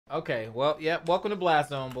Okay, well, yeah, welcome to Blast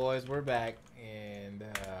Zone, boys. We're back, and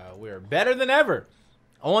we're better than ever.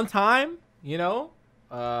 On time, you know.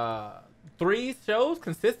 3 shows,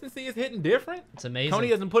 consistency is hitting different. It's amazing. Coney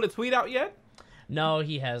hasn't put a tweet out yet? No,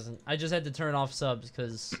 he hasn't. I just had to turn off subs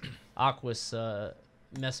because Aquas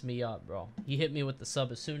messed me up, bro. He hit me with the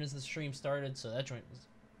sub as soon as the stream started, so that joint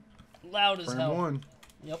was loud as hell. One.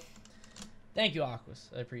 Yep. Thank you, Aquas.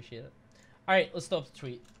 I appreciate it. All right, let's throw up the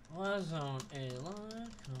tweet. Blast Zone a live,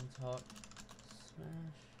 come talk, smash.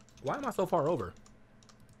 Why am I so far over?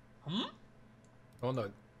 Hmm? Oh,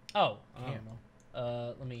 no. Oh, I Damn. don't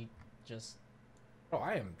know. Let me just. Oh,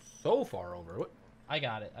 I am so far over. What? I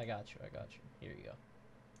got it. I got you. Here you go.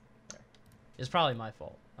 There. It's probably my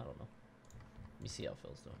fault. I don't know. Let me see how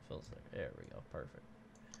Phil's doing. Phil's there. There we go. Perfect.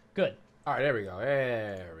 Good. All right, there we go.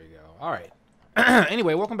 There we go. All right.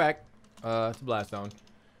 Anyway, welcome back to Blast Zone.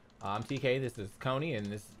 I'm TK. This is Coney, and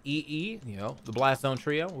this is EE. You know, the Blast Zone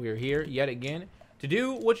trio. We are here yet again to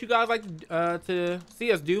do what you guys like to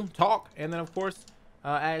see us do: talk, and then of course,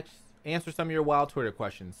 answer some of your wild Twitter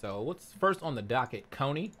questions. So, what's first on the docket,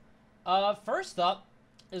 Coney? First up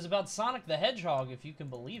is about Sonic the Hedgehog, if you can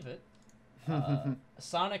believe it.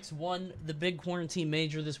 Sonix won the big quarantine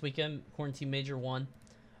major this weekend. Quarantine major 1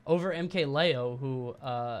 over MKLeo, who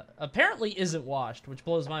apparently isn't washed, which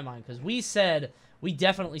blows my mind because we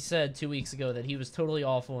definitely said 2 weeks ago that he was totally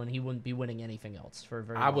awful and he wouldn't be winning anything else for a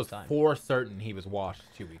very long time. I was for certain he was washed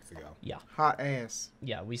 2 weeks ago. Yeah. Hot ass.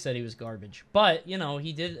 Yeah, we said he was garbage. But, you know,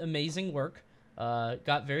 he did amazing work.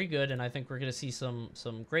 Got very good, and I think we're going to see some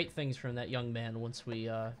great things from that young man once we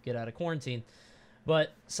get out of quarantine.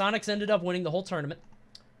 But Sonix ended up winning the whole tournament.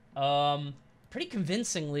 Pretty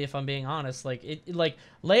convincingly, if I'm being honest. Like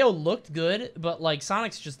Leo looked good, but like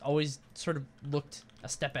Sonix just always sort of looked a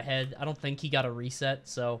step ahead. I don't think he got a reset,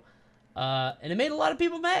 so and it made a lot of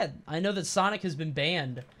people mad. I know that Sonic has been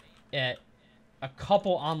banned at a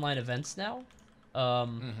couple online events now.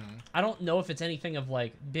 I don't know if it's anything of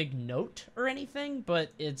like big note or anything,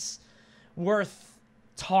 but it's worth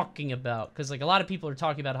talking about because like a lot of people are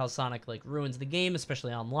talking about how Sonic like ruins the game,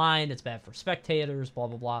 especially online. It's bad for spectators, blah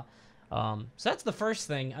blah blah. So that's the first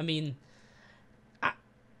thing. I mean,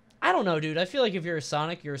 I don't know, dude. I feel like if you're a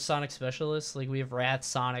Sonic specialist. Like we have Wrath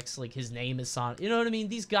Sonix, like his name is Sonic. You know what I mean?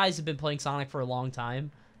 These guys have been playing Sonic for a long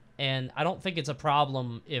time, and I don't think it's a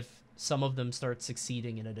problem if some of them start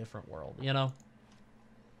succeeding in a different world. You know?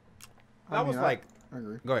 I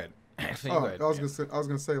agree. Go ahead. Go ahead. I was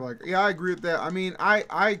gonna say like, yeah, I agree with that. I mean,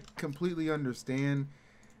 I completely understand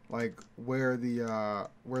like where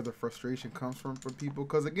the frustration comes from for people,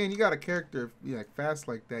 because again, you got a character like fast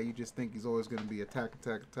like that, you just think he's always gonna be attack.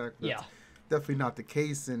 That's definitely not the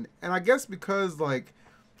case, and I guess because like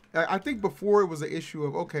I think before it was an issue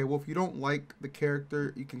of, okay, well, if you don't like the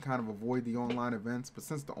character, you can kind of avoid the online events, but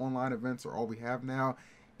since the online events are all we have now,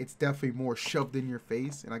 it's definitely more shoved in your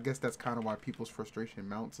face, and I guess that's kind of why people's frustration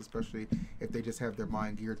mounts, especially if they just have their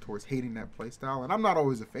mind geared towards hating that playstyle. And I'm not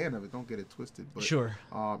always a fan of it, don't get it twisted, but sure,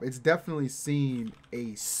 it's definitely seen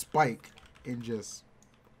a spike in just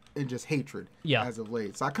hatred as of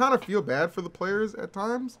late. So I kind of feel bad for the players at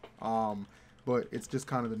times, but it's just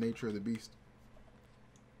kind of the nature of the beast.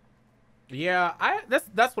 Yeah,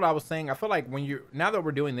 that's what I was saying. I feel like now that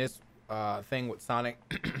we're doing this thing with Sonic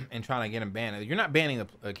and trying to get him banned, you're not banning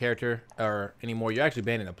the character anymore. You're actually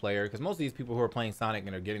banning the player, because most of these people who are playing Sonic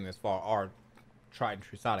and are getting this far are tried and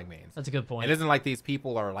true Sonic mains. That's a good point. It isn't like these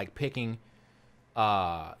people are like picking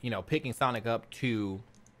Sonic up to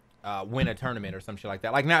win a tournament or some shit like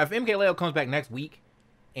that. Like now, if MKLeo comes back next week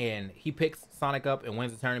and he picks Sonic up and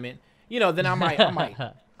wins the tournament, then I might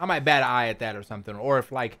bat an eye at that or something. Or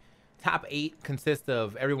if like top 8 consists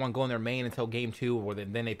of everyone going their main until game 2, or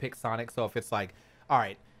then they pick Sonic. So if it's like, all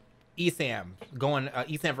right, ESAM going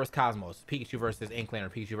ESAM versus Cosmos, Pikachu versus Inkling, or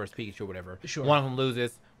Pikachu versus Pikachu, whatever. Sure. One of them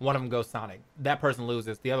loses, one of them goes Sonic. That person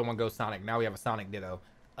loses, the other one goes Sonic. Now we have a Sonic Ditto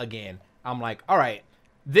again. I'm like, all right,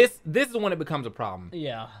 this is when it becomes a problem.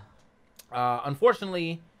 Yeah.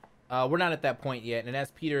 Unfortunately, we're not at that point yet. And as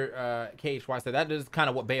Peter KHY said, that is kind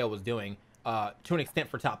of what Bayo was doing. To an extent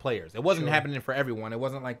for top players. It wasn't happening for everyone. It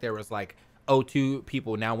wasn't like there was like 0-2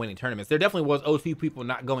 people now winning tournaments. There definitely was 0-2 people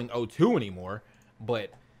not going 0-2 anymore,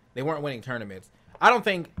 but they weren't winning tournaments. I don't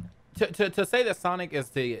think to say that Sonic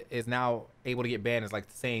is now able to get banned is like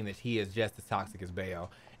saying that he is just as toxic as Bayo.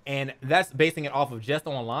 And that's basing it off of just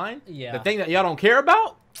online. Yeah. The thing that y'all don't care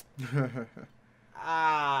about?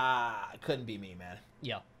 Couldn't be me, man.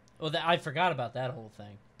 Yeah. Well, I forgot about that whole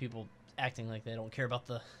thing. People acting like they don't care about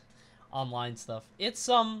the online stuff. It's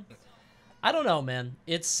I don't know, man.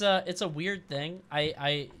 It's a weird thing.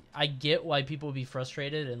 I get why people would be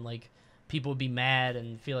frustrated and like people would be mad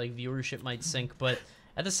and feel like viewership might sink. But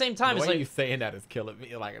at the same time, the it's way like you saying that is killing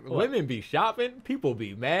me. Like women be shopping, people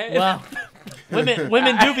be mad. well,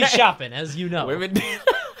 women do be shopping, as you know.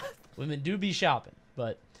 Women do be shopping,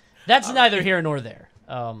 but that's neither here nor there.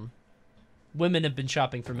 Women have been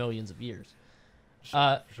shopping for millions of years.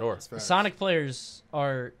 Sure. Sonic players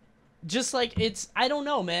are just like I don't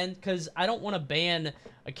know, man, because I don't want to ban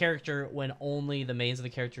a character when only the mains of the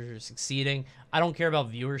characters are succeeding. I don't care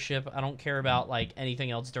about viewership. I don't care about like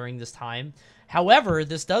anything else during this time. However,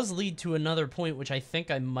 this does lead to another point, which I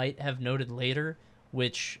think I might have noted later,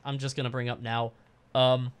 which I'm just gonna bring up now.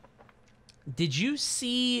 Did you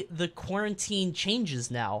see the quarantine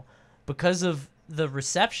changes now because of the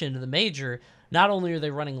reception to the major? Not only are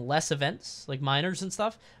they running less events like minors and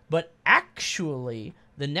stuff, but actually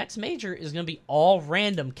the next major is going to be all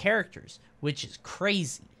random characters, which is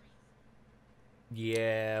crazy.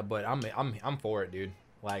 Yeah, but I'm for it, dude.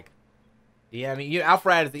 Like, yeah, I mean,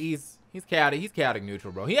 Alpharad is he's chaotic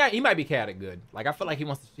neutral, bro. He might be chaotic good. Like, I feel like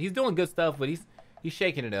he's doing good stuff, but he's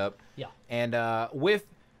shaking it up. Yeah. And with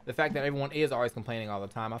the fact that everyone is always complaining all the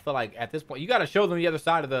time, I feel like at this point you got to show them the other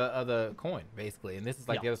side of the coin, basically. And this is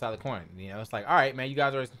like the other side of the coin. You know, it's like, all right, man, you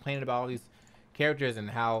guys are always complaining about all these characters and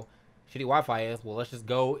how shitty Wi-Fi is. Well, let's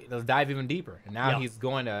dive even deeper. And now he's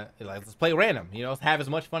going to let's play random. You know, let's have as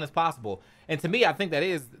much fun as possible. And to me, I think that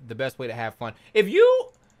is the best way to have fun. If you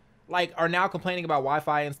like are now complaining about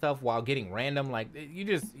Wi-Fi and stuff while getting random, like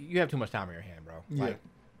you have too much time in your hand, bro. Yeah. Like,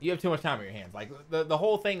 you have too much time in your hands. Like, the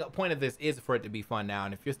whole point of this is for it to be fun now.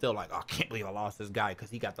 And if you're still like, oh, I can't believe I lost this guy because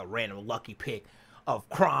he got the random lucky pick of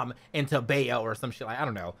Crom into Bayo or some shit, like, I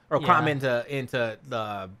don't know. Or Crom into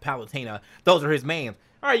the Palutena. Those are his mains.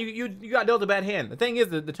 All right, you got dealt a bad hand. The thing is,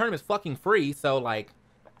 the tournament's fucking free. So, like,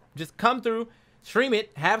 just come through, stream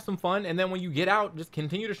it, have some fun. And then when you get out, just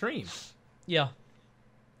continue to stream. Yeah.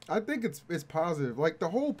 I think it's positive. Like, the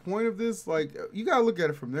whole point of this, like, you gotta look at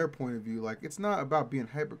it from their point of view. Like, it's not about being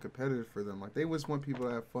hyper competitive for them. Like, they just want people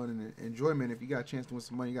to have fun and enjoyment. If you got a chance to win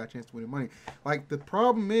some money, you got a chance to win money. Like, the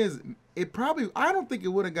problem is, I don't think it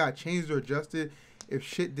would have got changed or adjusted if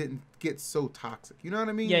shit didn't get so toxic. You know what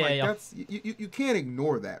I mean? That's you can't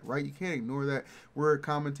ignore that, right? You can't ignore that. We're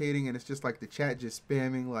commentating and it's just like the chat just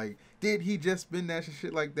spamming like, did he just spin that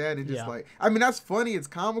shit like that? And just like, I mean, that's funny, it's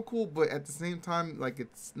comical, but at the same time, like,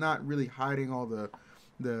 it's not really hiding all the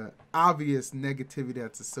obvious negativity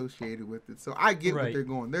that's associated with it. So I get what they're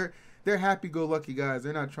going. They're happy-go-lucky guys.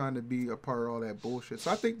 They're not trying to be a part of all that bullshit. So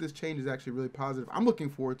I think this change is actually really positive. I'm looking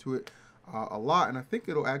forward to it a lot, and I think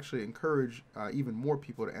it'll actually encourage even more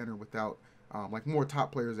people to enter without, like more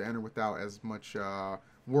top players to enter without as much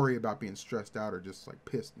worry about being stressed out or just like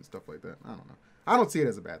pissed and stuff like that. I don't know. I don't see it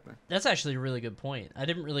as a bad thing. That's actually a really good point. I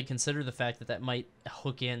didn't really consider the fact that might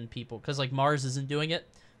hook in people because like Mars isn't doing it,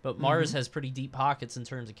 but Mars has pretty deep pockets in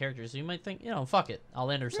terms of characters. So you might think, fuck it, I'll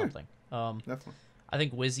enter something. Definitely. I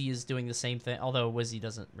think Wizzy is doing the same thing, although Wizzy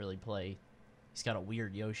doesn't really play. He's got a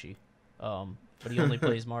weird Yoshi. But he only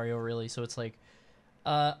plays Mario really, so it's like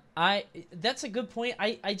that's a good point.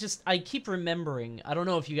 I keep remembering, I don't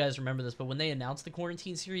know if you guys remember this, but when they announced the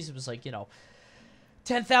quarantine series, it was like,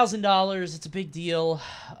 $10,000, it's a big deal.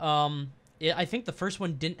 I think the first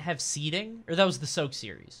one didn't have seeding, or that was the Soak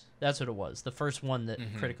series. That's what it was. The first one that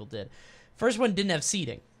Critical did. First one didn't have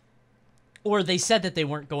seeding. Or they said that they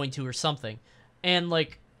weren't going to or something. And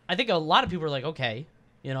like I think a lot of people were like, okay,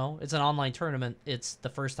 it's an online tournament. It's the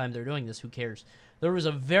first time they're doing this. Who cares? There was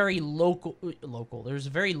a very there's a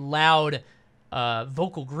very loud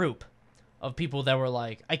vocal group of people that were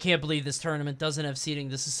like, I can't believe this tournament doesn't have seating.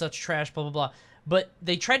 This is such trash, blah, blah, blah. But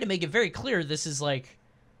they tried to make it very clear this is not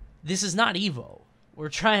Evo. We're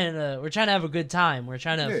trying to have a good time. We're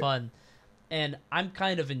trying to have fun. And I'm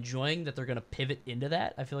kind of enjoying that they're going to pivot into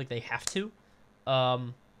that. I feel like they have to.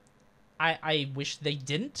 I wish they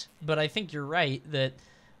didn't, but I think you're right that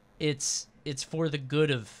it's for the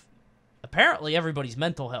good of apparently everybody's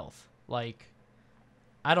mental health. Like,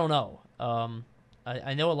 I don't know.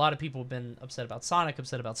 I know a lot of people have been upset about Sonic,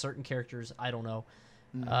 upset about certain characters. I don't know.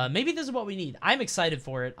 Maybe this is what we need. I'm excited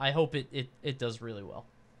for it. I hope it does really well.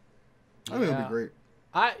 I think it'll be great.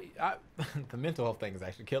 The mental health thing is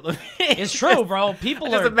actually killing me. It's true, bro. People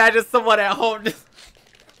just imagine someone at home just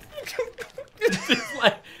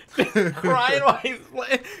crying while he's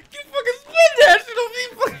playing. You fucking spin that shit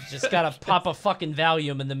on me. Just gotta pop a fucking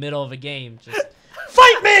Valium in the middle of a game. Just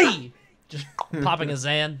fight me. Just popping a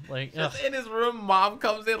Zan. Like, just in his room, mom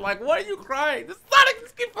comes in like, "What are you crying? The Sonic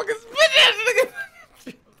just keep fucking spin that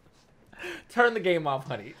shit." Turn the game off,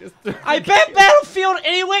 honey. I bet Battlefield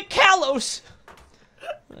and he went Kalos.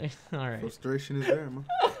 All right. Frustration is there, man.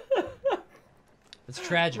 It's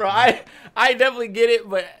tragic. Bro, man. I definitely get it,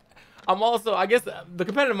 but I'm also, I guess the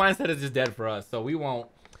competitive mindset is just dead for us, so we won't.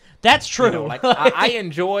 That's true. You know, like I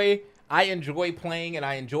enjoy playing and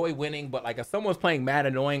I enjoy winning, but like if someone's playing mad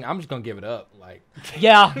annoying, I'm just gonna give it up. Like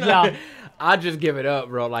yeah. I just give it up,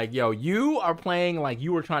 bro. Like, yo, you are playing like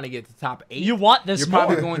you were trying to get to top 8. You want this more.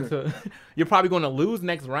 You're probably going to lose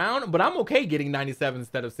next round, but I'm okay getting 97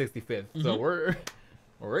 instead of 65th. So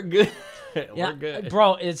we're good. Yeah, we're good.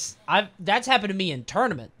 Bro, that's happened to me in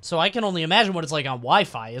tournament. So I can only imagine what it's like on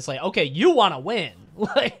Wi-Fi. It's like, okay, you want to win.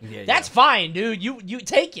 Like that's fine, dude. You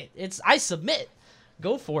take it. I submit.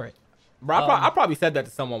 Go for it. Bro, I probably said that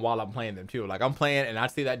to someone while I'm playing them too. Like I'm playing and I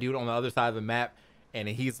see that dude on the other side of the map and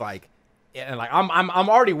he's like, and like I'm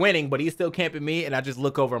already winning, but he's still camping me, and I just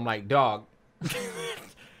look over. I'm like, dog,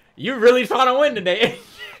 you're really trying to win today.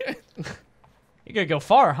 You're gonna go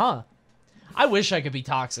far, huh? I wish I could be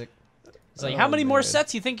toxic. It's like, how many more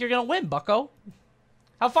sets you think you're gonna win, Bucko?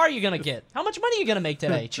 How far are you gonna get? How much money are you gonna make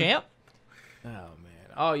today, champ? Oh man.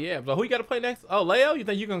 Oh yeah. So who you got to play next? Oh, Leo. You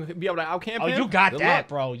think you gonna be able to outcamp him? Oh, you got Good that, luck.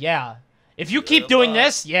 bro. Yeah. If you keep doing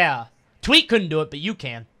this, yeah. Tweet couldn't do it, but you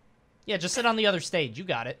can. Yeah, just sit on the other stage. You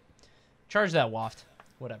got it. Charge that waft.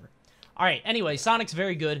 Whatever. All right. Anyway, Sonic's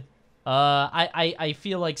very good. I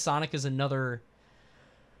feel like Sonic is another...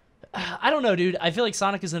 I don't know, dude. I feel like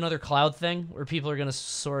Sonic is another Cloud thing where people are going to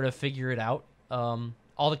sort of figure it out.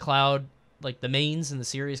 All the Cloud, like the mains and the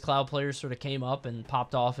serious Cloud players sort of came up and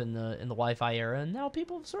popped off in the Wi-Fi era, and now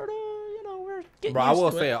people sort of, we're getting Bro, used I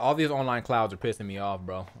will to say, it. all these online Clouds are pissing me off,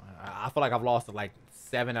 bro. I feel like I've lost like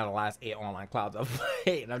 7 out of the last 8 online Clouds I've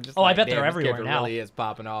played, and I'm just I like, bet damn, they're this everywhere character now. really is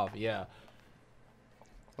popping off, yeah.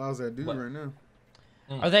 How's that dude right now?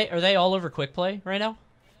 Are they all over quick play right now?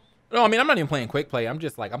 No, I mean, I'm not even playing quick play. I'm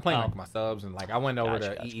just like, I'm playing like my subs, and like I went over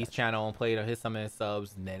Gotcha. to EE's channel and played some of his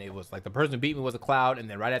subs, and then it was like the person who beat me was a Cloud, and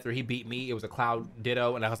then right after he beat me, it was a Cloud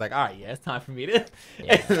ditto, and I was like, all right, yeah, it's time for me to,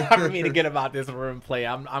 it's time for me to get about this room and play.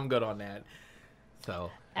 I'm good on that. So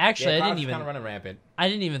Actually, yeah, I Cloud's didn't even kind of running rampant. I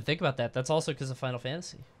didn't even think about that. That's also because of Final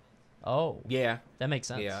Fantasy. Oh, Yeah, that makes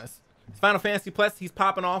sense. yeah. It's Final Fantasy Plus, he's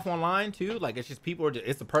popping off online too. Like it's just people are just,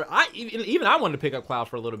 it's a even I wanted to pick up Cloud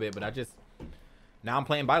for a little bit, but I just now I'm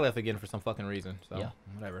playing Byleth again for some fucking reason. So Yeah.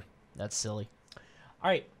 whatever. That's silly. All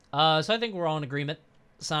right. So I think we're all in agreement.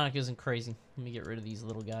 Sonic isn't crazy. Let me get rid of these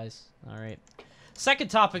little guys. All right. Second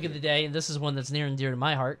topic of the day, and this is one that's near and dear to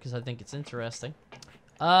my heart because I think it's interesting.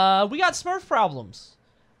 We got Smurf problems.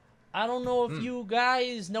 I don't know if you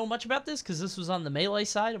guys know much about this because this was on the Melee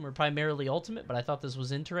side and we're primarily Ultimate, but I thought this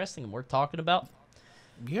was interesting and worth talking about.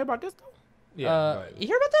 You hear about this though? Yeah. Go ahead. You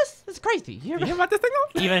hear about this? It's crazy. You You hear about this thing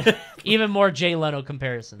though? even more Jay Leno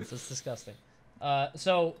comparisons. It's disgusting.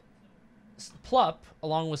 So Plup,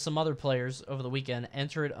 along with some other players over the weekend,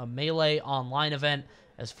 entered a Melee online event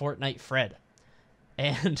as Fortnite Fred.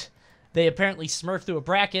 And they apparently smurfed through a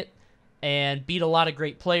bracket and beat a lot of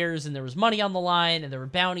great players, and there was money on the line, and there were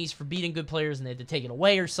bounties for beating good players, and they had to take it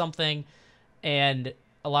away or something. And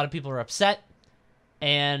a lot of people are upset.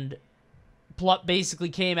 And Plup basically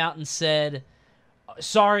came out and said,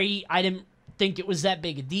 sorry, I didn't think it was that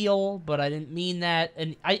big a deal, but I didn't mean that.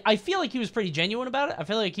 And I feel like he was pretty genuine about it. I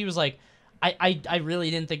feel like he was like, I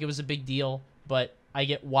really didn't think it was a big deal, but I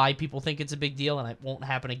get why people think it's a big deal, and it won't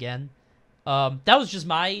happen again. That was just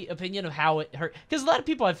my opinion of how it hurt. Because a lot of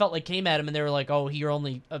people I felt like came at him, and they were like, oh, you're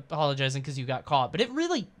only apologizing because you got caught. But it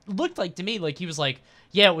really looked like to me like he was like,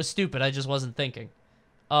 yeah, it was stupid. I just wasn't thinking.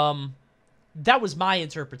 That was my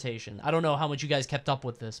interpretation. I don't know how much you guys kept up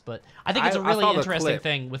with this, but I think it's a really interesting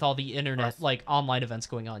thing with all the internet, like, online events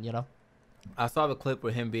going on, you know? I saw the clip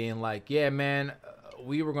with him being like, yeah, man,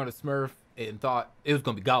 we were going to smurf and thought it was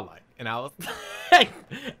going to be godlike. And I was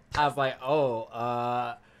like,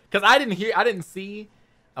 oh, because I didn't see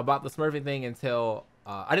about the smurfing thing until,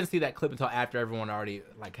 I didn't see that clip until after everyone already,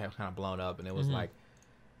 like, had kind of blown up. And it was like,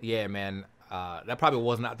 yeah, man, that probably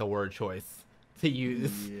was not the word choice to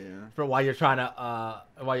use for while you're trying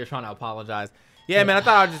to apologize. Yeah, man, I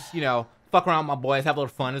thought I'd just, fuck around with my boys, have a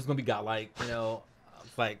little fun. It's going to be godlike,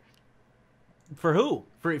 It's like, for who?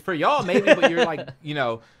 For y'all, maybe, but you're like,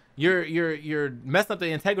 you're messing up the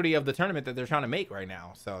integrity of the tournament that they're trying to make right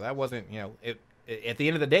now. So that wasn't, at the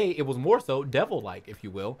end of the day, it was more so devil-like, if you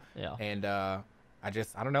will. Yeah. And I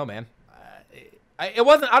don't know, man. It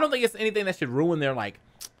wasn't. I don't think it's anything that should ruin their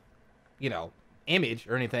image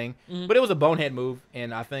or anything. But it was a bonehead move,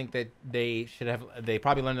 and I think that they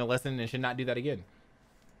probably learned their lesson and should not do that again.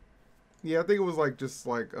 Yeah, I think it was I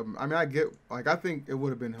think it would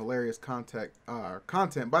have been hilarious content,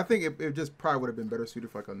 but I think it just probably would have been better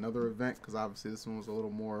suited for like another event because obviously this one was a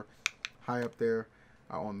little more high up there.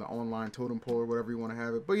 on the online totem pole or whatever you want to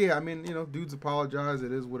have it. But yeah, I mean, you know, dudes apologize.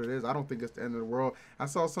 It is what it is. I don't think it's the end of the world. I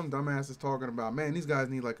saw some dumbasses talking about, man, these guys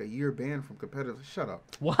need like a year ban from competitive. Shut up.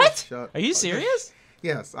 What? Shut Are you serious?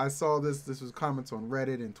 Yes, I saw this. This was comments on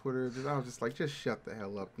Reddit and Twitter. I was just like, just shut the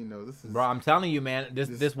hell up. You know, this is. Bro, I'm telling you, man, this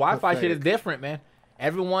Wi-Fi shit is different, man.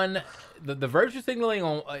 Everyone, the virtue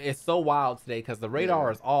signaling is so wild today because the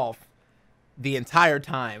radar is off the entire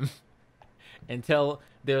time until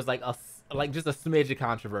there's like just a smidge of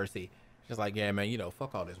controversy. Just like, yeah, man, you know,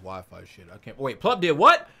 fuck all this Wi-Fi shit. I can't. Wait, Plup did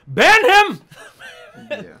what? Ban him.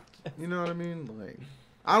 Yeah, you know what I mean. Like,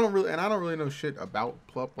 I don't really know shit about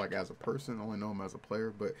Plup like as a person. I only know him as a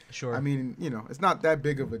player, but sure. I mean, you know, it's not that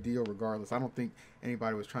big of a deal regardless. I don't think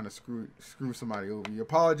anybody was trying to screw somebody over. You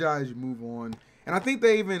apologize, you move on. And I think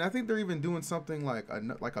they're even doing something like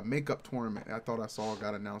a makeup tournament. I thought I saw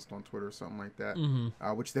got announced on Twitter or something like that,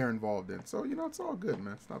 which they're involved in. So you know, it's all good,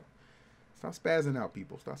 man. Stop spazzing out,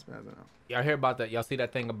 people. Stop spazzing out. Y'all hear about that? Y'all see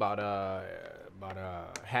that thing about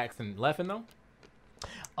Hacks and Leffen though?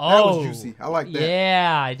 Oh, that was juicy. I like that.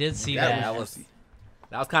 Yeah, I did see that. That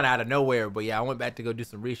was kind of out of nowhere, but yeah, I went back to go do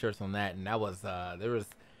some research on that, and that was there was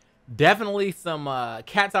definitely some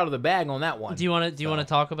cats out of the bag on that one. Do you want to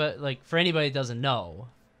talk about, like, for anybody that doesn't know,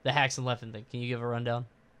 the Hacks and Leffen thing? Can you give a rundown?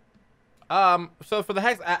 So for the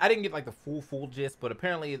Hacks, I didn't get like the full gist, but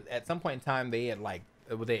apparently at some point in time they had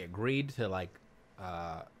they agreed to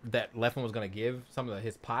that Leffen was gonna give some of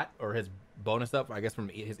his pot or his bonus stuff, I guess, from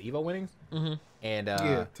his Evo winnings. Mm-hmm. And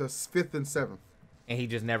yeah, to 5th and 7th. And he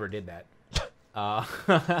just never did that.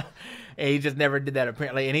 And he just never did that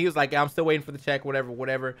apparently. And he was like, I'm still waiting for the check,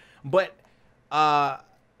 whatever. But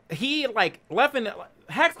he Leffen,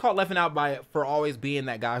 Hacks called Leffen out for always being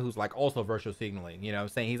that guy who's like also virtual signaling. You know what I'm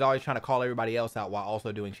saying? He's always trying to call everybody else out while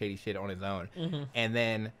also doing shady shit on his own. Mm-hmm. And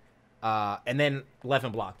then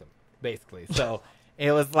Leffen blocked him, basically. So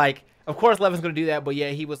it was like, of course Leffen's gonna do that, but yeah,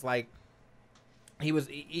 he was like,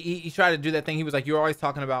 he tried to do that thing. He was like, you're always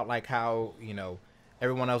talking about like how, you know,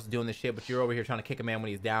 everyone else is doing this shit, but you're over here trying to kick a man when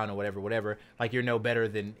he's down or whatever. Like, you're no better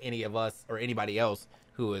than any of us or anybody else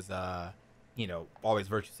who is, you know, always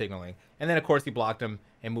virtue signaling. And then, of course, he blocked him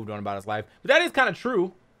and moved on about his life. But that is kind of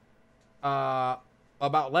true about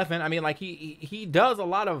Leffen. I mean, like, he does a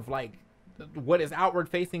lot of, like, what is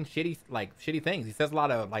outward-facing shitty things. He says a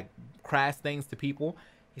lot of, like, crass things to people.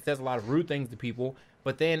 He says a lot of rude things to people.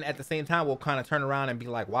 But then, at the same time, we'll kind of turn around and be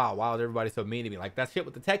like, wow, is everybody so mean to me? Like, that shit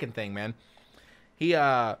with the Tekken thing, man. He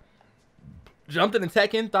jumped in the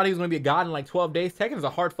Tekken, thought he was gonna be a god in like 12 days. Tekken is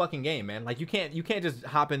a hard fucking game, man. Like, you can't just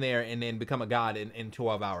hop in there and then become a god in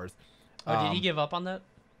 12 hours. Oh, did he give up on that?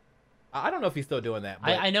 I don't know if he's still doing that.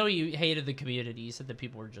 But I know he hated the community. He said that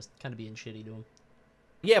people were just kind of being shitty to him.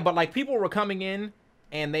 Yeah, but like people were coming in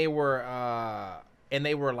and they were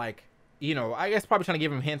like, you know, I guess probably trying to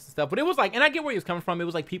give him hints and stuff. But it was like, and I get where he was coming from. It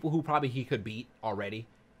was like people who probably he could beat already.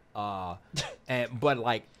 But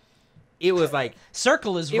like, it was like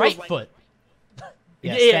circle is right foot.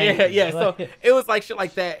 Yeah. So it was like shit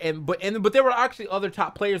like that, but there were actually other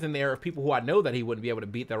top players in there of people who I know that he wouldn't be able to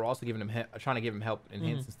beat that were also giving him trying to give him help and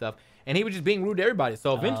hints and stuff, and he was just being rude to everybody.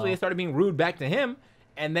 So eventually they started being rude back to him,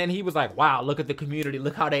 and then he was like, "Wow, look at the community,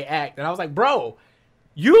 look how they act," and I was like, "Bro,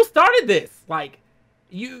 you started this. Like,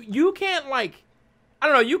 you can't like." I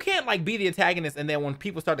don't know, you can't like be the antagonist and then when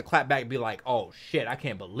people start to clap back be like, oh shit, I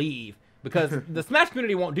can't believe, because the Smash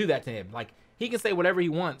community won't do that to him. Like, he can say whatever he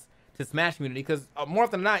wants to Smash community because more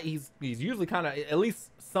often than not, he's usually kind of at least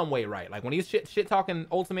some way right. Like when he's shit talking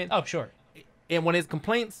Ultimate. Oh, sure. And when his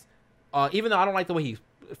complaints, even though I don't like the way he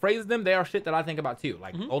phrases them, they are shit that I think about too.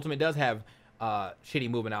 Like Ultimate does have shitty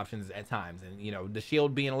movement options at times, and you know the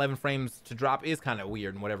shield being 11 frames to drop is kind of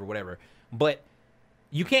weird and whatever. But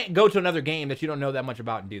you can't go to another game that you don't know that much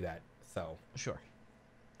about and do that. So sure,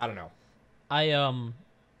 I don't know.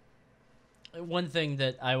 One thing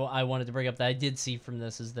that I wanted to bring up that I did see from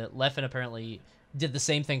this is that Leffen apparently did the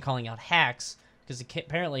same thing, calling out Hacks, because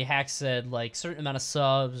apparently Hacks said like certain amount of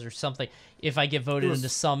subs or something if I get voted into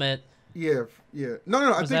Summit. Yeah.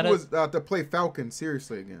 No. I think it was to play Falcon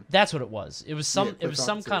seriously again. That's what it was. It was some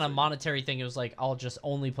kind of monetary thing. It was like, I'll just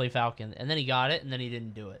only play Falcon, and then he got it, and then he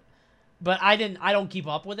didn't do it. But I don't keep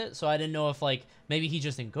up with it, so I didn't know if like maybe he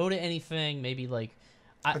just didn't go to anything. Maybe like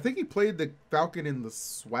I think he played the Falcon in the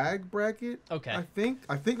swag bracket. Okay. I think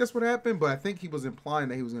that's what happened, but I think he was implying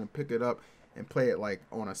that he was going to pick it up and play it like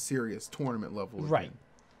on a serious tournament level again. Right.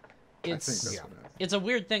 It's a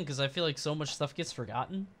weird thing because I feel like so much stuff gets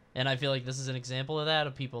forgotten, and I feel like this is an example of that,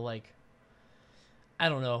 of people like, I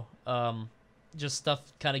don't know, just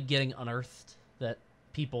stuff kind of getting unearthed that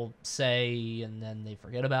people say and then they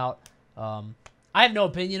forget about. I have no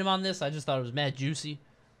opinion on this. I just thought it was mad juicy.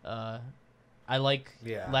 I like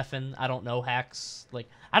Leffen. I don't know Hacks. Like,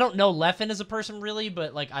 I don't know Leffen as a person really,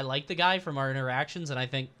 but like I like the guy from our interactions, and I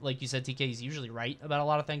think, like you said, TK, he's usually right about a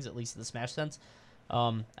lot of things, at least in the Smash sense.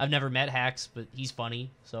 I've never met Hacks, but he's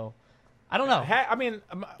funny, so I don't know. I mean,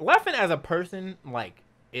 Leffen as a person, like,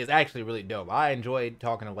 is actually really dope. I enjoyed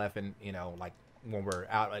talking to Leffen, you know, like when we're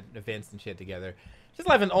out at events and shit together. Just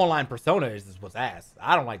Leffen's online persona is what's ass.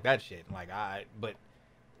 I don't like that shit. Like, but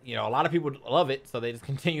you know, a lot of people love it, so they just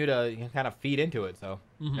continue to kind of feed into it. So,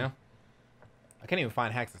 you know, I can't even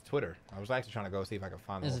find Hacks' Twitter. I was actually trying to go see if I could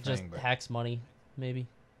find the whole thing. Is it just Hacks Money, maybe?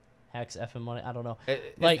 Hacks FM Money? I don't know.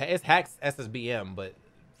 It's Hacks SSBM, but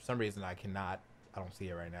for some reason I don't see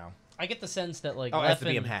it right now. I get the sense that, like,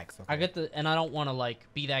 SSBM Hacks. Okay. And I don't want to, like,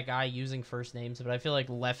 be that guy using first names, but I feel like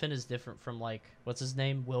Leffen is different from, like, what's his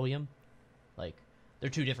name? William? Like, they're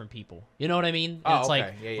two different people. You know what I mean? And it's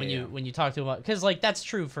like when you talk to them, because like that's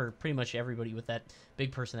true for pretty much everybody with that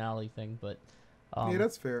big personality thing. But yeah,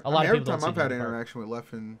 that's fair. Every time I've had an interaction with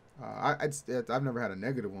Leffen, I've never had a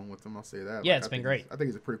negative one with him. I'll say that. Yeah, it's been great. I think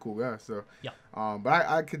he's a pretty cool guy. So yeah. But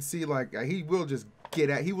I could see like he will just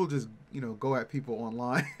go at people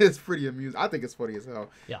online. It's pretty amusing. I think it's funny as hell.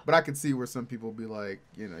 Yeah. But I could see where some people be like,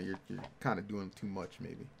 you know, you're kind of doing too much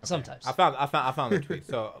maybe. Okay. Sometimes. I found the tweet.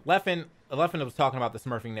 So Leffen was talking about the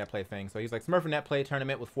Smurfing net play thing. So he's like, Smurfing net play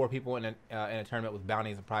tournament with 4 people in a tournament with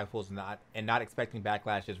bounties and prize pools and not expecting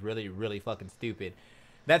backlash is really, really fucking stupid.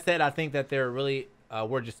 That said, I think that they're really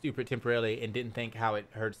were just stupid temporarily and didn't think how it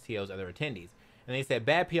hurts TO's other attendees. And they said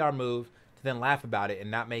bad PR move to then laugh about it and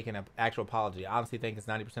not make an actual apology. I honestly think it's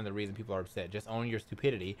 90% of the reason people are upset. Just own your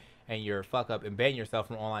stupidity and your fuck up and ban yourself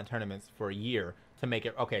from online tournaments for a year to make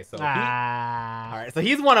it okay. So all right, so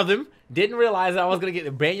he's one of them. Didn't realize that I was gonna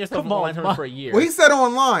get ban yourself from online tournaments for a year. Well, he said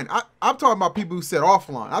online. I'm talking about people who said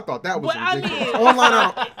offline. I thought that was ridiculous.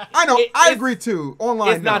 Online, I know. I agree too.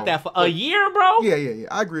 Online, it's not that a year, bro. Yeah.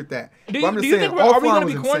 I agree with that. Do you think are we gonna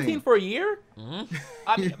be quarantined for a year?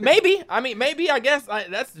 Maybe. I guess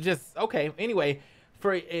that's just okay. Anyway,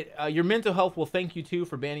 for it, your mental health will thank you too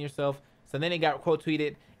for banning yourself. So then it got quote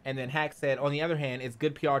tweeted. And then Hack said, on the other hand, it's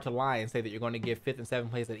good PR to lie and say that you're going to give 5th and 7th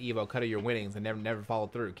place at EVO, cut of your winnings, and never follow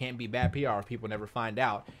through. Can't be bad PR if people never find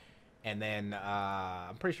out. And then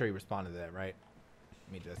I'm pretty sure he responded to that, right?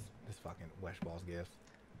 Let me just this fucking Wesh Balls gifts.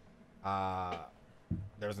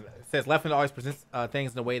 It says Leffen always presents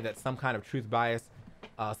things in a way that's some kind of truth bias,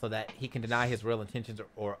 so that he can deny his real intentions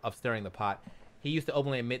or of stirring the pot. He used to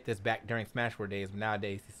openly admit this back during Smashword days, but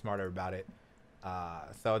nowadays he's smarter about it.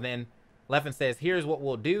 So then Leffen says, "Here's what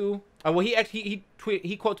we'll do." Well, he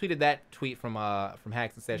quote tweeted that tweet from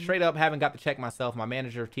Hacks and said, "Straight up, haven't got the check myself. My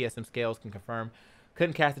manager of TSM Scales can confirm.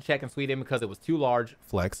 Couldn't cash the check in Sweden because it was too large.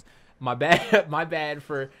 Flex. My bad. My bad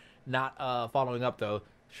for not following up though.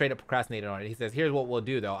 Straight up procrastinated on it." He says, "Here's what we'll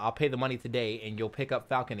do though. I'll pay the money today, and you'll pick up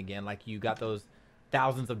Falcon again, like you got those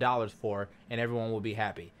thousands of dollars for, and everyone will be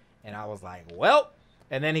happy." And I was like, "Well,"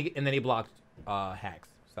 and then he blocked Hacks.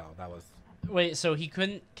 So that was. Wait, so he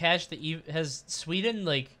couldn't cash the has Sweden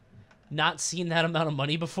like not seen that amount of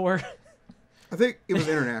money before? I think it was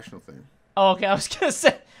an international thing. Oh, okay. I was gonna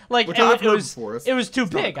say like it was too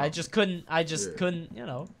big. I just couldn't. You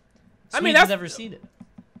know. Sweden's that's never seen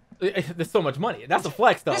it. There's so much money. That's a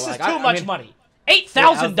flex, though. This is too much money.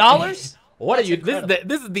 $8,000. What are you?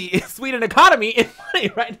 This is the Sweden economy in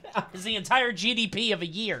money right now. This is the entire GDP of a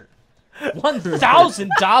year.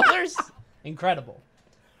 $1,000. Incredible.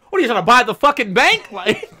 What are you trying to buy the fucking bank?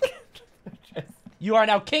 Like, you are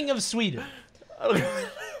now king of Sweden. All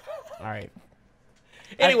right.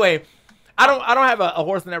 Anyway, I don't have a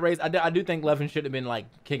horse in that race. I do think Leffen should have been like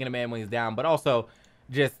kicking a man when he's down, but also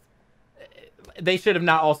just they should have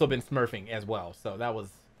not also been smurfing as well. So that was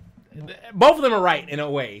both of them are right in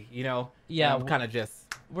a way, you know. Yeah, kind of just.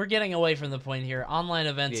 We're getting away from the point here. Online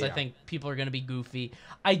events, yeah. I think people are going to be goofy.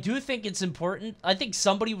 I do think it's important. I think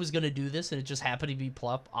somebody was going to do this, and it just happened to be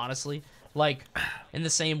Plup, honestly. Like, in the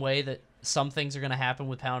same way that some things are going to happen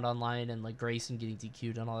with Pound Online and, like, Grayson getting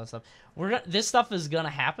DQ'd and all that stuff. This stuff is going to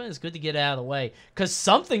happen. It's good to get it out of the way, because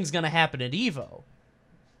something's going to happen at EVO.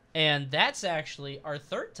 And that's actually our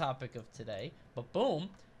third topic of today. But boom,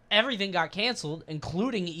 everything got canceled,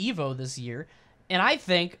 including EVO this year. And I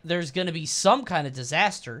think there's going to be some kind of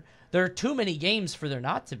disaster. There are too many games for there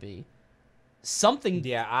not to be. Something's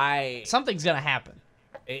going to happen.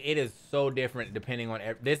 It is so different depending on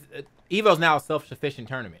this. EVO's now a self-sufficient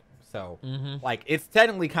tournament. So, like, it's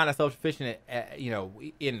technically kind of self-sufficient, you know,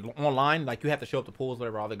 in online. Like, you have to show up to pools,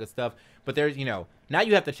 whatever, all the good stuff. But there's, you know, now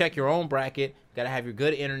you have to check your own bracket. Got to have your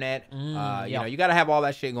good internet. You know, you got to have all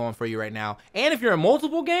that shit going for you right now. And if you're in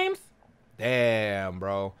multiple games, Damn,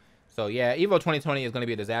 bro. So yeah, Evo 2020 is gonna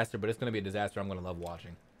be a disaster, but it's gonna be a disaster I'm gonna love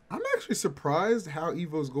watching. I'm actually surprised how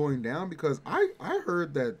Evo's going down because I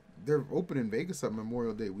heard that they're open in Vegas up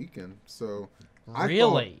Memorial Day weekend. So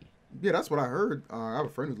Really? Yeah, that's what I heard. I have a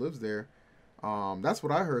friend who lives there. That's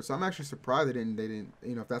what I heard. So I'm actually surprised they didn't.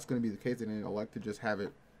 You know, if that's going to be the case, they didn't elect to just have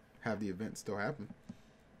the event still happen.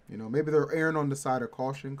 You know, maybe they're erring on the side of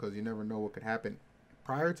caution because you never know what could happen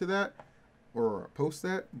prior to that or post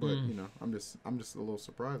that. But you know, I'm just a little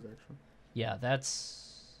surprised actually. Yeah,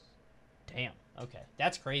 that's damn. Okay,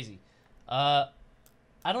 that's crazy. I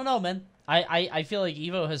don't know, man. I feel like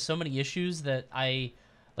Evo has so many issues that I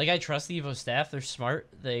trust the Evo staff. They're smart.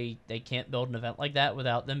 They can't build an event like that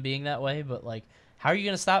without them being that way. But like, how are you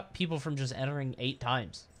gonna stop people from just entering 8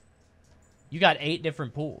 times? You got 8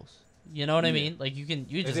 different pools. You know what I mean? Like you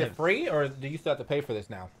just. Is it free or do you still have to pay for this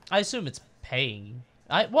now? I assume it's paying.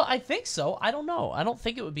 I think so. I don't know. I don't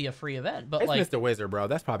think it would be a free event, but it's like Mr. Wizard, bro.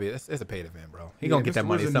 That's probably it's a paid event, bro. He gonna get that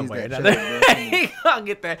money Wizard somewhere or needs another. that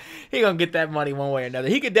check, bro. He gonna get that money one way or another.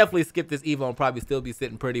 He could definitely skip this Evo and probably still be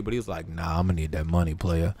sitting pretty, but he was like, nah, I'm gonna need that money,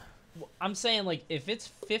 player. I'm saying like if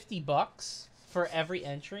it's $50 for every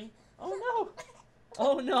entry. Oh no!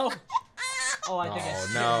 Oh no! Oh, I think I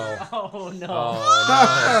scared her. Oh no!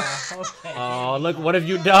 Oh no! Okay. Oh look, what have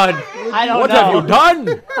you done? I don't What know. have you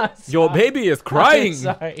done? I'm Your sorry. baby is crying. I'm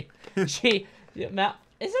sorry. It's okay.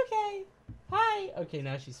 Hi. Okay,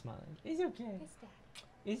 now she's smiling. It's okay.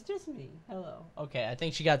 It's just me. Hello. Okay, I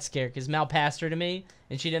think she got scared because Mal passed her to me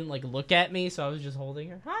and she didn't like look at me, so I was just holding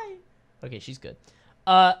her. Hi. Okay, she's good.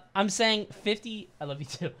 I'm saying 50. I love you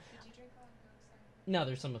too. Did you drink all no,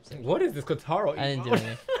 there's some upstairs. What is this Kataro? I didn't do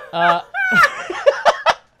anything.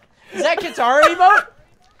 Is that Katara emote?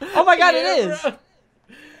 Oh my god, Yeah, it is. bro.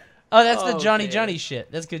 Oh, that's the Oh, Johnny man. Johnny shit.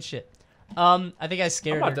 That's good shit. I think I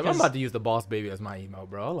scared her. I'm 'cause about to use the Boss Baby as my emote,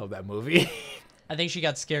 bro. I love that movie. I think she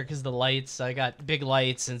got scared because the lights. I got big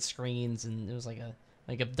lights and screens, and it was like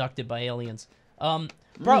abducted by aliens.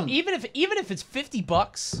 Bro, even if it's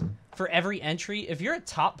 $50 for every entry, if you're a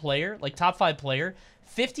top player, like top 5 player,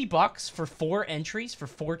 $50 for 4 entries for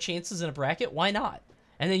 4 chances in a bracket, why not?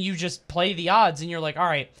 And then you just play the odds, and you're like, all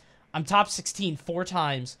right, I'm top 16 4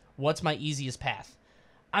 times. What's my easiest path?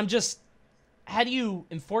 How do you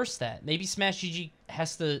enforce that? Maybe Smash GG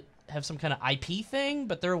has to have some kind of IP thing,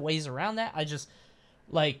 but there are ways around that. I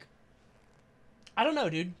don't know,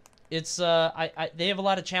 dude. It's they have a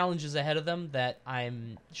lot of challenges ahead of them that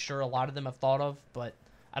I'm sure a lot of them have thought of, but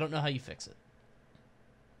I don't know how you fix it.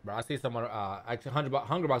 Bro, I see someone, actually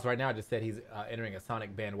Hungerbox right now just said he's entering a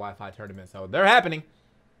Sonic band Wi-Fi tournament, so they're happening.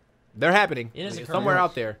 They're happening. It is occurring. Somewhere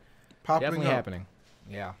out there. Popping Definitely up. happening.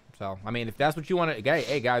 Yeah. So, I mean, if that's what you want to,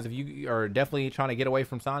 hey guys, if you are definitely trying to get away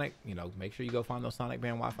from Sonic, you know, make sure you go find those Sonic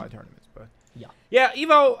band Wi-Fi tournaments. But yeah,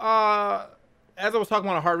 Evo. As I was talking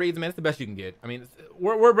about heart reads, man, it's the best you can get. I mean,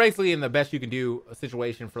 we're basically in the best you can do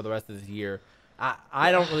situation for the rest of this year.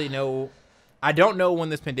 I don't really know. I don't know when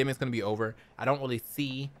this pandemic is going to be over. I don't really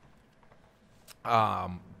see. I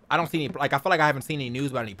don't see any. Like, I feel like I haven't seen any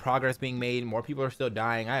news about any progress being made. More people are still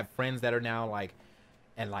dying. I have friends that are now like.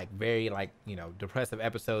 And like very like, you know, depressive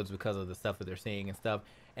episodes because of the stuff that they're seeing and stuff,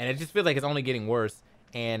 and it just feels like it's only getting worse.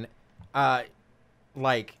 And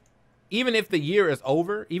like, even if the year is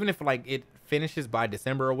over, even if like it finishes by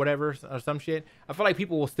December or whatever or some shit, I feel like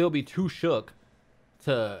people will still be too shook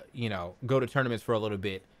to, you know, go to tournaments for a little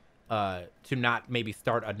bit, to not maybe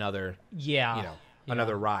start another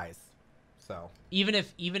another rise. So even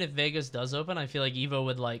if Vegas does open, I feel like Evo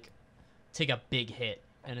would like take a big hit.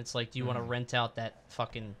 And it's like, do you want to rent out that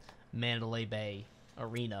fucking Mandalay Bay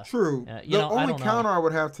arena? True. You know, only I don't counter know. I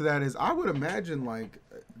would have to that is I would imagine like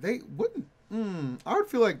they wouldn't. I would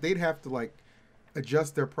feel like they'd have to like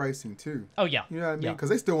adjust their pricing too. Oh yeah. You know what I mean? Yeah. Because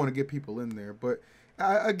they still want to get people in there. But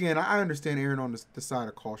again, I understand erring on the side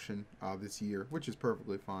of caution this year, which is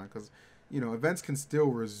perfectly fine because you know events can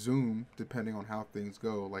still resume depending on how things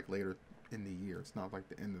go. Like later in the year, it's not like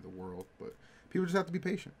the end of the world, but. People just have to be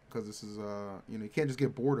patient because this is, you know, you can't just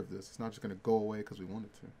get bored of this. It's not just going to go away because we want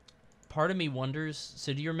it to. Part of me wonders,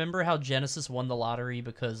 so do you remember how Genesis won the lottery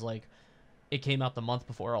because, like, it came out the month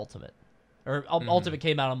before Ultimate? Or Ultimate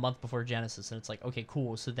came out a month before Genesis, and it's like, okay,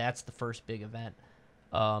 cool, so that's the first big event.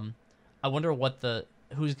 I wonder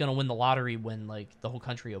who's going to win the lottery when, like, the whole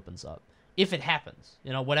country opens up. If it happens.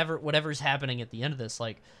 You know, whatever's happening at the end of this,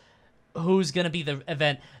 like, who's going to be the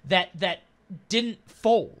event that didn't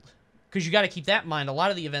fold? Because you got to keep that in mind. A lot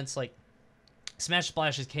of the events, like Smash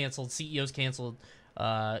Splash is canceled, CEO's canceled,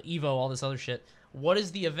 Evo, all this other shit. What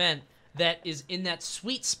is the event that is in that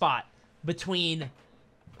sweet spot between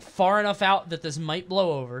far enough out that this might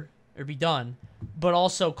blow over, or be done, but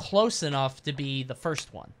also close enough to be the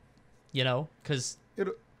first one, you know? Because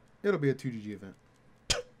it'll be a 2GG event.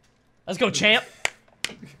 Let's go, champ.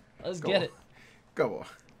 Let's get it. Go on.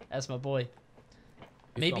 That's my boy.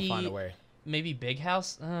 He's gonna find a way. Maybe Big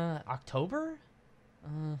House, October?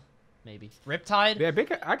 Maybe. Riptide? Yeah,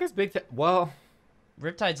 I guess well,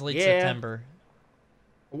 Riptide's late September.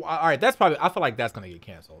 Well, all right, that's probably. I feel like that's gonna get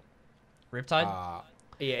canceled. Riptide?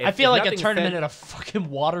 Yeah. I feel like a tournament at a fucking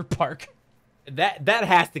water park. That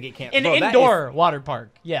has to get canceled. An indoor water park.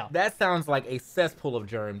 Yeah. That sounds like a cesspool of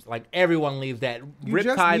germs. Like everyone leaves that. You Riptide,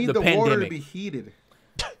 just need the the pandemic. water to be heated.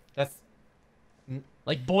 That's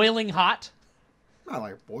like boiling hot. Not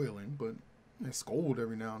like boiling, but it's cold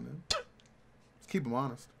every now and then. Just keep them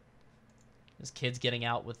honest. This kid's getting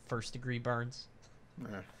out with first-degree burns.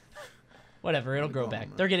 Yeah. Whatever, it'll grow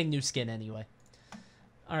back. They're getting new skin anyway.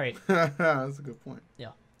 All right. That's a good point.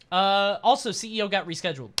 Yeah. Also, CEO got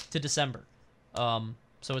rescheduled to December.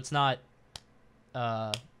 So it's not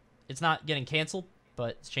getting canceled,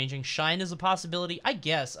 but it's changing. Shine is a possibility, I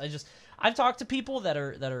guess. I've talked to people that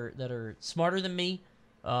are smarter than me.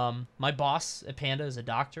 My boss at Panda is a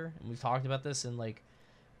doctor, and we've talked about this, and like,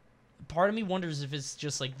 part of me wonders if it's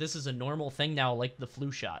just like this is a normal thing now, like the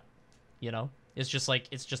flu shot. You know, it's just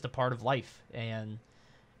a part of life, and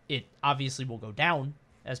it obviously will go down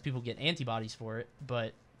as people get antibodies for it,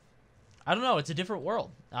 but I don't know. It's a different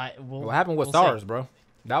world. What happened with SARS, bro?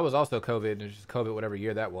 That was also COVID. It's just COVID, whatever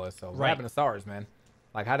year that was. So what happened to SARS, man?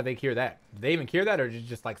 Like, how did they cure that? Did they even cure that, or did it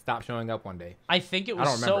just like stop showing up one day? I think it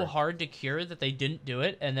was so hard to cure that they didn't do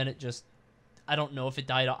it, and then it just, I don't know if it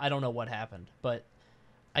died. I don't know what happened, but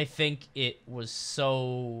I think it was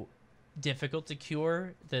so difficult to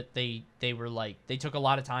cure that they were like, they took a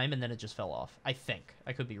lot of time, and then it just fell off. I think.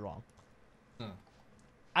 I could be wrong.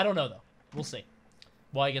 I don't know, though. We'll see.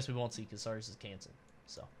 Well, I guess we won't see because SARS is canceled.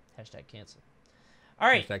 So, hashtag canceled. All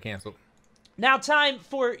right. Hashtag canceled. Now time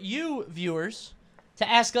for you, viewers, to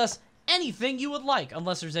ask us anything you would like,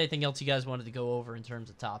 unless there's anything else you guys wanted to go over in terms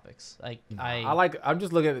of topics. I'm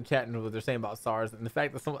just looking at the chat and what they're saying about SARS, and the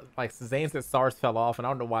fact that someone like Zane said SARS fell off, and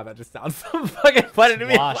I don't know why that just sounds so fucking funny to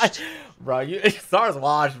me. Like, bro, SARS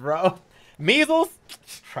washed, bro. Measles,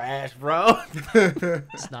 trash, bro.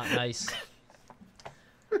 It's not nice.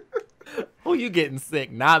 Who you getting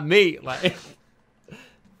sick? Not me. Like,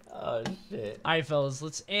 oh shit. All right, fellas,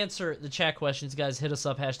 let's answer the chat questions. Guys, hit us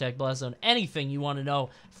up, hashtag BlazZone. Anything you want to know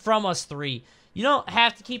from us three. You don't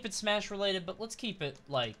have to keep it Smash related, but let's keep it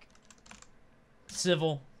like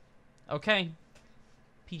civil. Okay?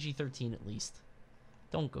 PG-13 at least.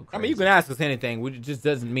 Don't go crazy. I mean, you can ask us anything. It just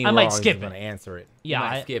doesn't mean I we're might always skip going to answer it. Yeah,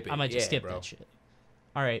 I might just skip that shit.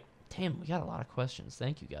 All right. Damn, we got a lot of questions.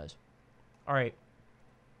 Thank you, guys. All right.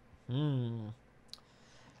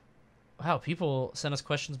 Wow, people sent us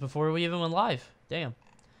questions before we even went live. Damn.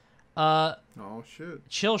 Oh, shit.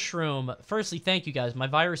 Chill Shroom. Firstly, thank you, guys. My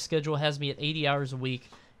virus schedule has me at 80 hours a week,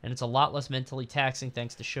 and it's a lot less mentally taxing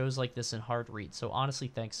thanks to shows like this and hard reads. So, honestly,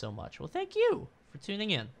 thanks so much. Well, thank you for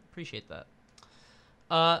tuning in. Appreciate that.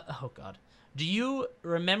 Oh, God. Do you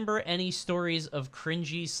remember any stories of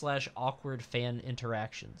cringy/awkward fan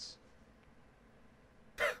interactions?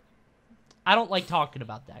 I don't like talking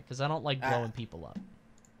about that because I don't like blowing people up.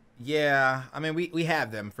 Yeah, I mean, we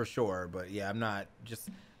have them for sure, but yeah, I'm not just...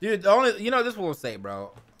 Dude, the only... You know, this is what we'll say,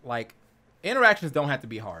 bro. Like, interactions don't have to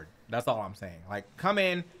be hard. That's all I'm saying. Like, come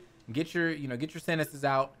in, get your sentences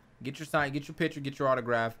out, get your sign, get your picture, get your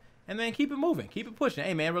autograph, and then keep it moving. Keep it pushing.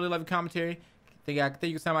 Hey, man, really love your commentary. Think you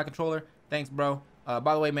can sign my controller? Thanks, bro.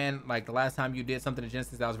 By the way, man, like, the last time you did something to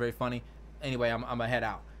Genesis, that was very funny. Anyway, I'm gonna head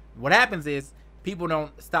out. What happens is, people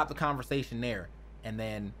don't stop the conversation there, and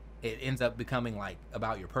then it ends up becoming like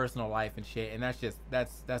about your personal life and shit, and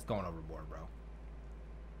that's going overboard, bro.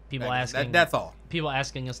 That's all. People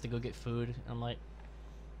asking us to go get food. I'm like,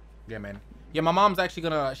 yeah, man. Yeah, my mom's actually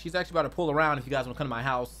she's actually about to pull around if you guys want to come to my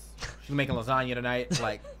house. She's making lasagna tonight.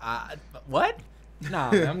 Like, what?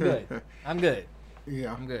 Nah, man, I'm good. I'm good.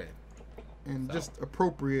 Yeah, I'm good. And just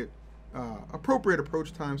appropriate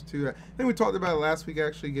approach times too. I think we talked about it last week,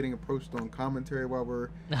 actually getting approached on commentary while we're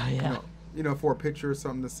you know, for a picture or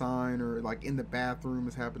something to sign, or like in the bathroom.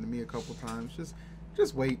 Has happened to me a couple times.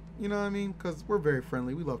 Just wait, you know what I mean? Because we're very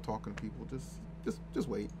friendly. We love talking to people. Just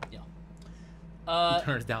wait. Yeah. He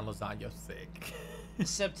turns down lasagna sick.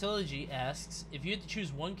 Septilogy asks, if you had to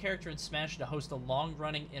choose one character in Smash to host a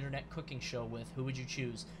long-running internet cooking show with, who would you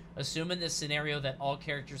choose? Assume in this scenario that all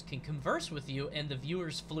characters can converse with you and the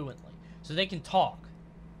viewers fluently, so they can talk.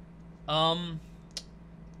 Ultimate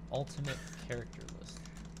character list.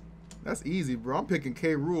 That's easy, bro. I'm picking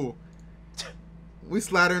K. Rool. We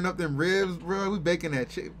slathering up them ribs, bro. We baking that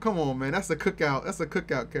chick. Come on, man. That's a cookout. That's a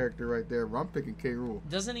cookout character right there, bro. I'm picking K. Rool.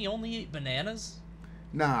 Doesn't he only eat bananas?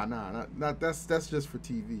 Nah, not that's just for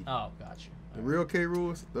TV. Oh, gotcha. The real K.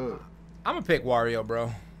 Rool is thug. I'm gonna pick Wario,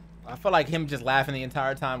 bro. I feel like him just laughing the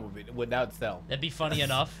entire time would that sell. That'd be funny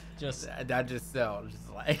enough. Just that just sell. Just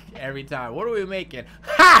like every time. What are we making?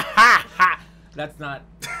 Ha ha ha. That's not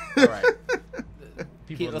all right.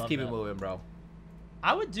 Let's keep it moving, bro.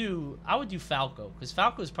 I would do Falco because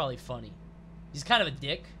Falco is probably funny. He's kind of a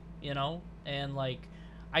dick, you know, and like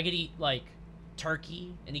I could eat like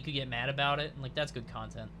turkey and he could get mad about it, and like that's good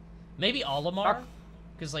content. Maybe Olimar,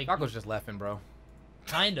 because like Falco's just laughing, bro.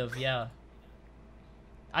 Kind of, yeah.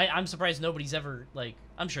 I'm surprised nobody's ever like.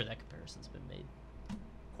 I'm sure that comparison's been made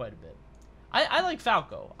quite a bit. I like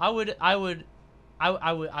Falco. I would do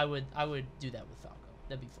that with Falco.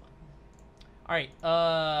 That'd be fun. All right.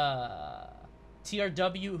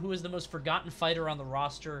 TRW, who is the most forgotten fighter on the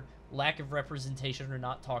roster? Lack of representation or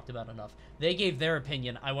not talked about enough. They gave their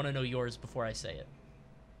opinion. I want to know yours before I say it.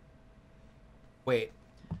 Wait,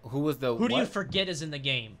 who was the? Who do you forget is in the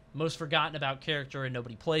game? Most forgotten about character and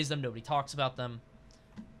nobody plays them. Nobody talks about them.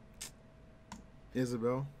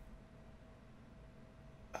 Isabel.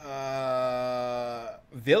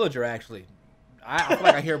 Villager actually. I feel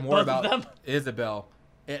like I hear more Both of them? about Isabel.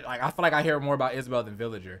 I feel like I hear more about Isabel than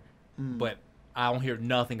Villager, but I don't hear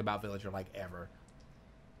nothing about Villager like ever.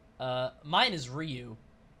 Mine is Ryu,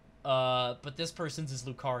 but this person's is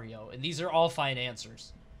Lucario, and these are all fine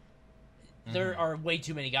answers. There are way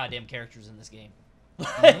too many goddamn characters in this game.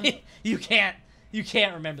 You can't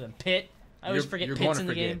remember them. Pit, I always forget Pit's in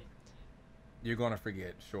the game. You're gonna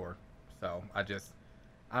forget, sure. So I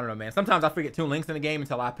don't know, man. Sometimes I forget Toon Links in the game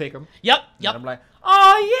until I pick them. Yep. And I'm like,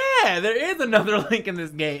 oh yeah, there is another Link in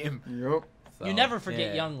this game. Yep. So, you never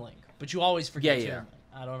forget Young Link, but you always forget Toon Link.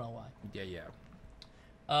 I don't know why.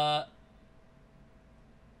 Yeah.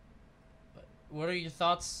 What are your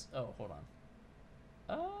thoughts? Oh, hold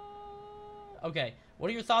on. Okay.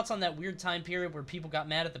 What are your thoughts on that weird time period where people got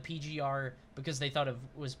mad at the PGR because they thought it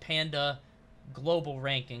was Panda Global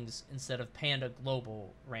Rankings instead of Panda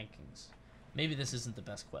Global Rankings? Maybe this isn't the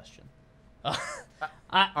best question.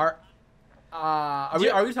 Are we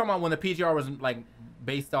talking about when the PGR was like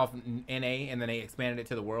based off NA and then they expanded it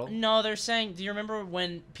to the world? No, they're saying. Do you remember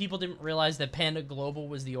when people didn't realize that Panda Global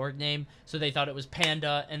was the org name, so they thought it was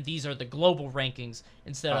Panda and these are the global rankings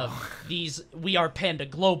instead of these? We are Panda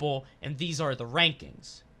Global and these are the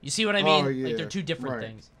rankings. You see what I mean? Oh, yeah. Like they're two different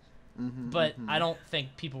things. But I don't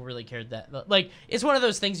think people really cared that. Like it's one of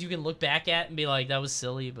those things you can look back at and be like, that was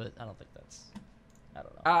silly, but I don't think that's. I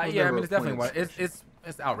don't know. Yeah, I mean it's definitely one.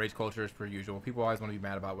 It's outrage culture as per usual. People always want to be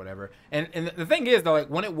mad about whatever. And the thing is though, like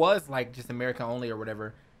when it was like just America only or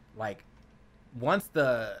whatever, like once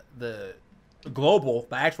the global,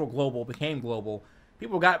 the actual global became global,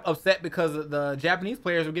 people got upset because the Japanese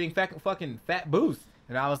players were getting fucking fat boosts.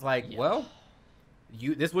 And I was like, well,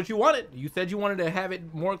 this is what you wanted. You said you wanted to have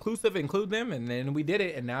it more inclusive, include them, and then we did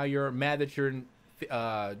it. And now you're mad that you're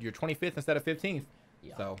 25th instead of 15th.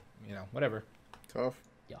 Yeah. So whatever. Tough.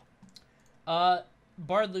 Yeah.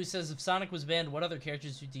 Bardloo says, if Sonic was banned, what other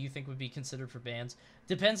characters do you think would be considered for bans?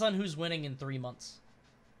 Depends on who's winning in 3 months.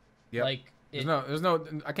 Yeah. Like there's no.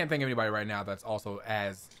 I can't think of anybody right now that's also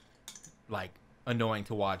as like annoying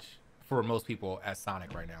to watch for most people as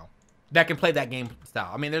Sonic right now. That can play that game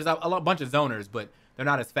style. I mean, there's a bunch of zoners, but they're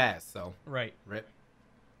not as fast. So right. Rip.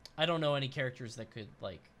 I don't know any characters that could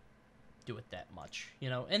like do it that much,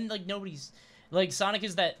 and like nobody's like Sonic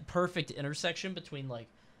is that perfect intersection between like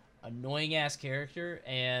annoying ass character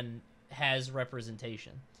and has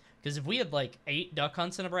representation. Because if we had like 8 Duck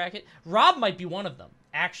Hunts in a bracket, Rob might be one of them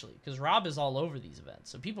actually, because Rob is all over these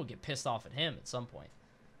events, so people get pissed off at him at some point.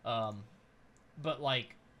 But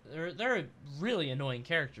like they're really annoying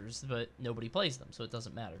characters, but nobody plays them, so it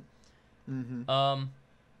doesn't matter.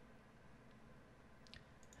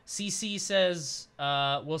 CC says,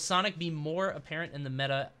 will Sonic be more apparent in the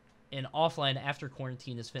meta in offline after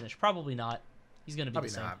quarantine is finished? Probably not. He's gonna be probably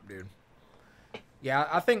the same. not, dude. Yeah,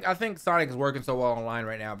 I think Sonic is working so well online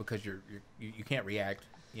right now because you can't react.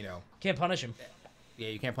 Can't punish him. Yeah,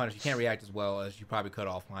 you can't punish. You can't react as well as you probably could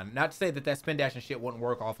offline. Not to say that spin dash and shit wouldn't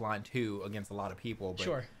work offline too against a lot of people, but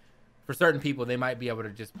sure. For certain people, they might be able to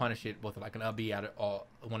just punish it with like an up B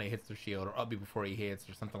when it hits their shield, or up B before he hits,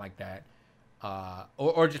 or something like that.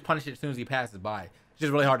 Or just punish it as soon as he passes by. It's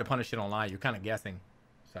just really hard to punish it online. You're kind of guessing.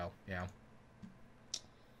 So, yeah.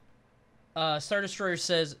 Star Destroyer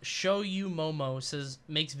says, Show You Momo says,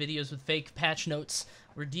 makes videos with fake patch notes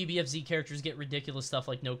where DBFZ characters get ridiculous stuff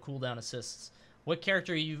like no cooldown assists. What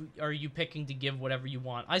character are you picking to give whatever you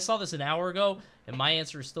want? I saw this an hour ago, and my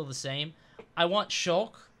answer is still the same. I want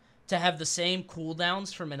Shulk to have the same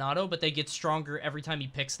cooldowns for Minato, but they get stronger every time he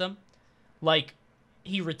picks them. Like,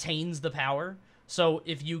 he retains the power. So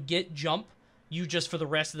if you get jump, you just, for the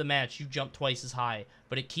rest of the match, you jump twice as high,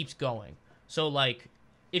 but it keeps going. So, like,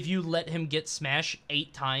 if you let him get smash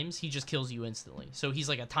 8 times, he just kills you instantly. So he's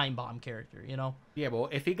like a time bomb character, you know? Yeah, well,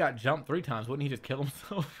 if he got jumped 3 times, wouldn't he just kill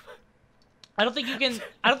himself? I don't think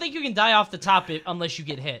you can die off the top unless you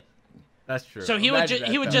get hit. That's true. So he would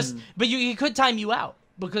just but he could time you out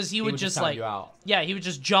because he would just like, yeah, he would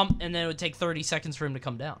just jump and then it would take 30 seconds for him to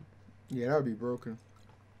come down. Yeah, that would be broken.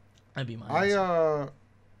 That'd be my answer.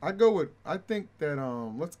 I think that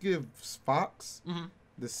let's give Fox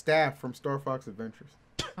the staff from Star Fox Adventures.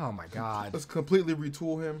 Oh my god. Let's completely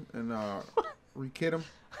retool him and re-kit him.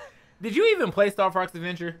 Did you even play Star Fox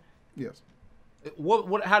Adventure? Yes.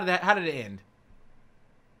 What how did it end?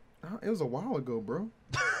 It was a while ago, bro.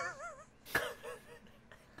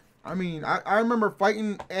 I mean, I remember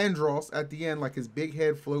fighting Andros at the end, like his big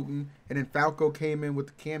head floating, and then Falco came in with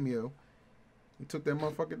the cameo. He took that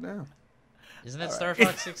motherfucker down. Isn't that Star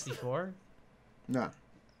Fox 64? Nah.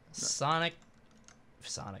 Sonic.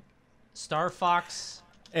 Star Fox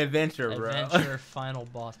Adventure, bro. Adventure final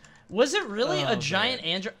boss. Was it really a giant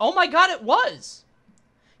Andros? Oh my god, it was!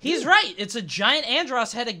 He's right. It's a giant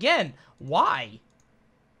Andros head again. Why?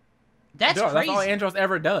 That's crazy. That's all Andros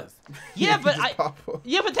ever does. Yeah, but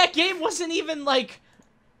but that game wasn't even like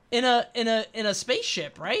in a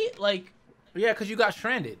spaceship, right? Like, yeah, because you got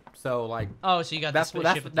stranded. So like, oh, so you got the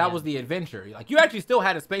spaceship. That was the adventure. Like, you actually still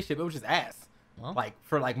had a spaceship. It was just ass. Well, like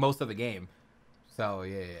for like most of the game. So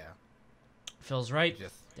yeah. Feels right.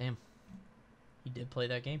 Damn. You did play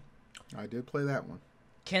that game. I did play that one.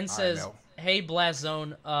 Ken says, "Hey, Blast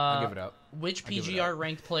Zone. I'll give it up. Which PGR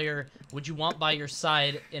ranked player would you want by your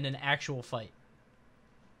side in an actual fight?"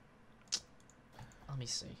 Let me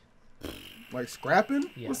see. Like scrapping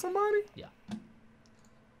with somebody? Yeah.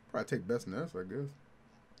 Probably take Best Ness, I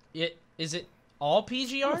guess. Is it all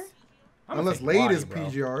PGR? Unless Lade is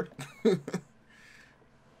PGR.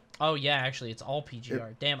 Oh yeah, actually, it's all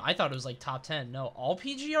PGR. Damn, I thought it was like top 10. No, all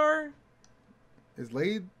PGR. Is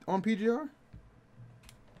Lade on PGR?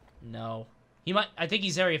 No, he might. I think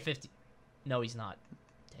he's Area 50. No, he's not.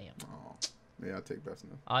 Damn. Oh, yeah, I'll take Best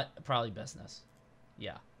Ness. Probably Best Ness.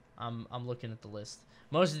 Yeah, I'm looking at the list.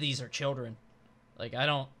 Most of these are children. Like I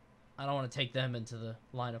don't want to take them into the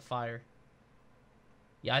line of fire.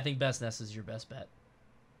 Yeah, I think Best Ness is your best bet.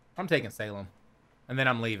 I'm taking Salem, and then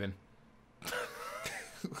I'm leaving.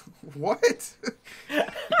 What?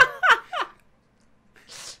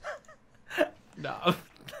 No.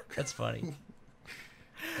 That's funny.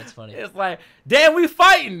 That's funny. It's like, damn, we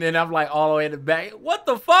fighting, and I'm like all the way in the back. What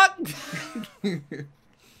the fuck? You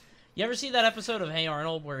ever see that episode of Hey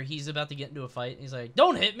Arnold where he's about to get into a fight? And he's like,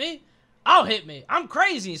 "Don't hit me. I'll hit me. I'm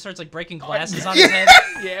crazy." He starts like breaking glasses on his head.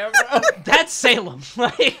 Yeah, bro. That's Salem.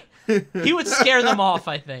 Like, he would scare them off.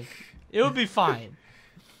 I think it would be fine.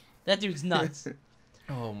 That dude's nuts.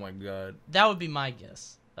 Oh my god. That would be my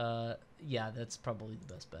guess. Yeah, that's probably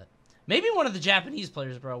the best bet. Maybe one of the Japanese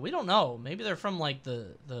players, bro. We don't know. Maybe they're from like the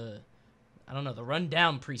I don't know, the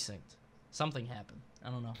rundown precinct. Something happened. I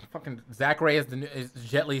don't know. Fucking Zachary is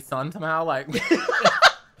Jet Li's son somehow. Like,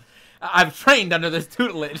 I've trained under this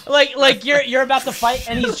tutelage. Like you're about to fight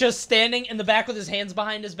and he's just standing in the back with his hands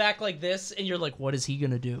behind his back like this, and you're like, what is he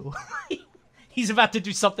gonna do? He's about to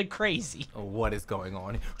do something crazy. Oh, what is going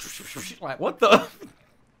on? Like, what the?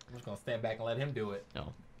 I'm just gonna stand back and let him do it. No.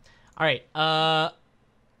 All right.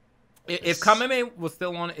 If Kameme was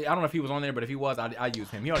still on, I don't know if he was on there, but if he was, I'd use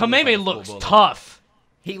him. Kameme looks tough.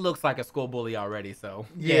 He looks like a school bully already, so.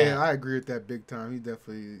 Yeah, I agree with that big time. He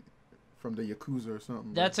definitely from the Yakuza or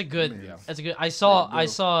something. That's a good. That's a good. I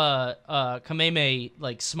saw Kameme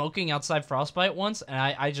like smoking outside Frostbite once, and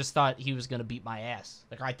I just thought he was gonna beat my ass.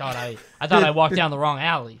 Like I thought I walked down the wrong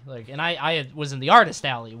alley. Like, and I was in the artist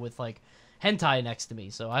alley with like hentai next to me,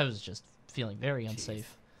 so I was just feeling very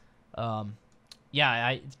unsafe.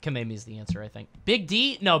 Yeah, Kameme is the answer, I think. Big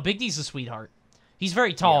D? No, Big D's a sweetheart. He's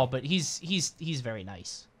very tall, but he's very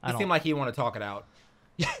nice. He seemed like he wanted to talk it out.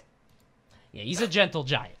 Yeah, he's a gentle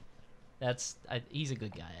giant. He's a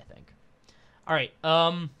good guy, I think. All right,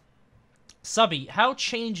 Subby, how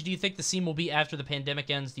changed do you think the scene will be after the pandemic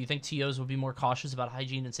ends? Do you think TOs will be more cautious about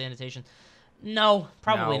hygiene and sanitation? No,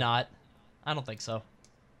 probably not. I don't think so.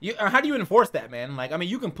 How do you enforce that, man? Like, I mean,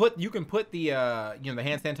 you can put the the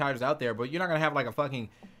hand sanitizers out there, but you're not gonna have like a fucking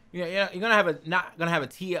you're gonna have not gonna have a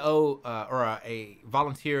TO or a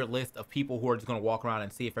volunteer list of people who are just gonna walk around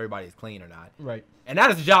and see if everybody's clean or not. Right. And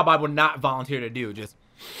that is a job I would not volunteer to do. Just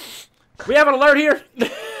we have an alert here.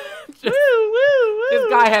 This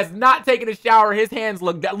guy has not taken a shower. His hands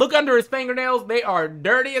look under his fingernails. They are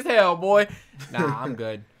dirty as hell, boy. Nah, I'm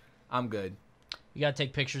good. I'm good. You gotta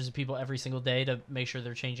take pictures of people every single day to make sure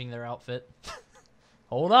they're changing their outfit.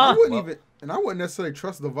 Hold on. I wouldn't necessarily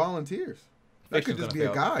trust the volunteers. That could just be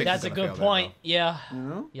a guy. That's a good point. Yeah. You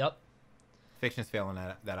know? Yep. Fiction's failing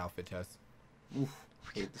that outfit test. Oof.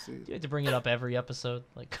 Hate to see it. You have to bring it up every episode.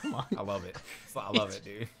 Like, come on. I love it. I love it,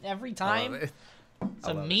 dude. Every time. It's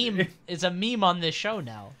a meme. It, it's a meme on this show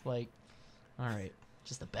now. Like, all right,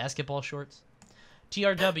 just the basketball shorts.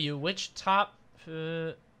 TRW. Which top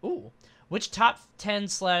 10/15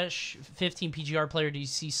 PGR player do you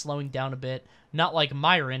see slowing down a bit? Not like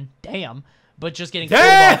Myron, damn, but just getting cooled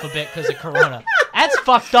off a bit because of Corona. That's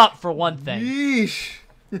fucked up for one thing. Yeesh.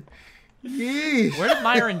 Yeesh. Where did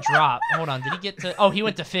Myron drop? Hold on, did he get to? Oh, he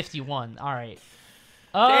went to 51. All right.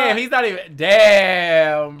 Damn, he's not even.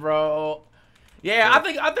 Damn, bro. Yeah,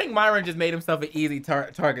 I think Myron just made himself an easy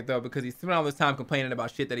target though, because he spent all this time complaining about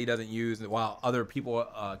shit that he doesn't use, while other people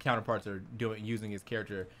counterparts are using his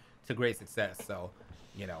character to great success. So,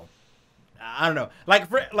 you know, I don't know. Like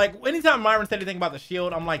anytime Myron said anything about the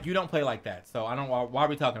shield, I'm like, you don't play like that. So I don't. Why are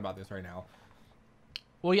we talking about this right now?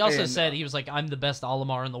 Well, he also said he was like, I'm the best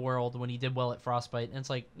Olimar in the world when he did well at Frostbite, and it's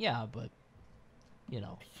like, yeah, but you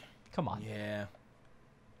know, come on. Yeah.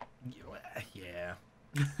 Yeah.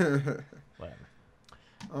 Whatever.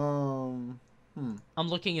 I'm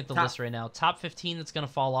looking at the list right now. Top 15 that's going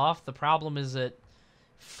to fall off. The problem is that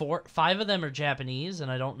 5 of them are Japanese,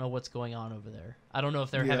 and I don't know what's going on over there. I don't know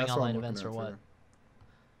if they're having online events or what.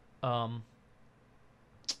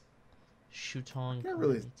 Shutong. Can't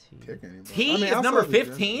really pick anybody. T is number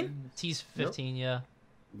 15? T's 15, yeah.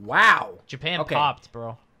 Wow. Japan popped,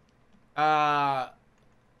 bro. Out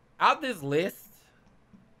this list,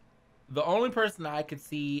 the only person I could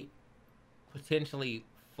see potentially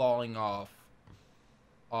falling off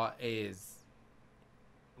is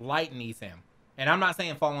Light and ESAM. And I'm not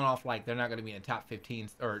saying falling off like they're not going to be in the top 15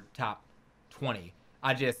 or top 20.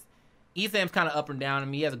 ESAM's kind of up and down. I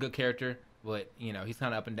mean, he has a good character, but, you know, he's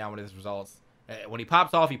kind of up and down with his results. When he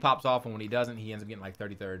pops off, and when he doesn't, he ends up getting like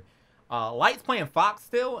 33rd. Light's playing Fox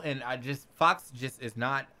still, and Fox just is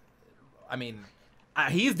not, I mean,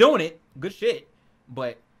 he's doing it. Good shit.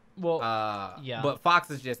 But, yeah. But Fox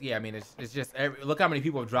is just, I mean, it's just, look how many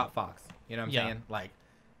people have dropped Fox. You know what I'm saying? Like,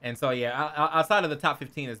 and so, outside of the top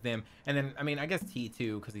 15 is them. And then, I mean, I guess T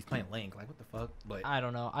too, because he's playing Link. Like, what the fuck? But I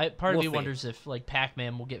don't know. Part of me wonders if, like,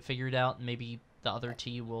 Pac-Man will get figured out, and maybe the other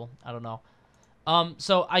T will. I don't know.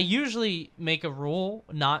 So I usually make a rule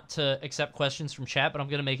not to accept questions from chat, but I'm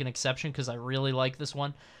going to make an exception because I really like this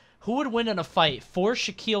one. Who would win in a fight? 4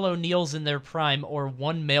 Shaquille O'Neals in their prime or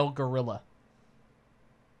 1 male gorilla?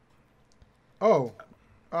 Oh,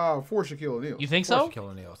 4 Shaquille O'Neal. You think so? 4 Shaquille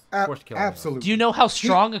O'Neals. Absolutely. Do you know how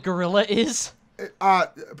strong a gorilla is?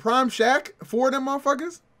 Prime Shaq, 4 of them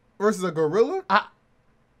motherfuckers versus a gorilla?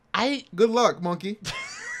 Good luck, monkey.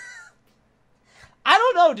 I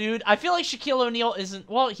don't know, dude. I feel like Shaquille O'Neal isn't...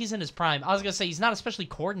 Well, he's in his prime. I was going to say, he's not especially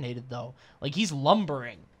coordinated, though. Like, he's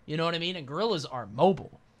lumbering. You know what I mean? And gorillas are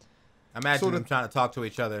mobile. Imagine them trying to talk to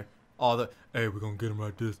each other. Hey, we're going to get him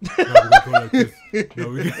like this. No, we're going to go like this.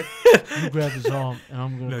 No, you grab his arm, and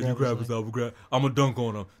I'm going to grab his arm. I'm going to dunk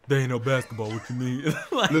on him. They ain't no basketball. What you mean?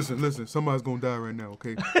 Listen. Somebody's going to die right now,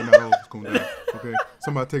 okay? And all of us going to die, okay?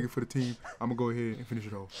 Somebody take it for the team. I'm going to go ahead and finish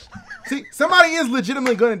it off. See, somebody is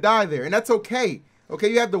legitimately going to die there, and that's okay. Okay,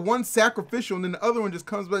 you have the one sacrificial, and then the other one just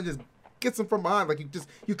comes by and just gets him from behind. Like,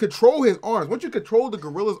 you control his arms. Once you control the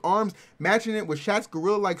gorilla's arms, matching it with Shaq's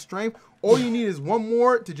gorilla-like strength, all you need is one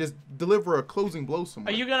more to just deliver a closing blow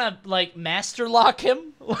somewhere. Are you gonna, like, master lock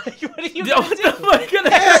him? Like, what are you gonna do?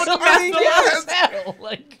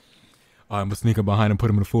 Like, I'm gonna sneak up behind and put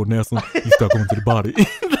him in a full Nelson. He's stuck onto the body.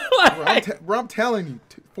 Bro, I'm telling you,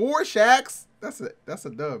 4 Shaqs, that's a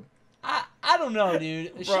dub. I don't know,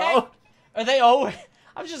 dude. Shaq, are they always...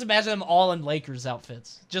 I'm just imagining them all in Lakers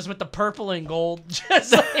outfits, just with the purple and gold.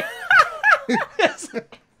 Just like,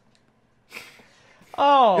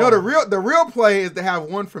 oh, you know, the real play is to have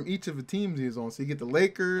one from each of the teams he's on. So you get the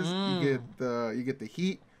Lakers, you get the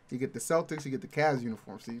Heat, you get the Celtics, you get the Cavs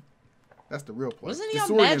uniform. See, that's the real play. Wasn't he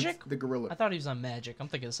on Magic? The gorilla. I thought he was on Magic. I'm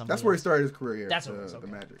thinking of something. That's where he started his career. That's what it was. The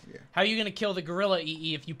Magic. Yeah. How are you gonna kill the gorilla,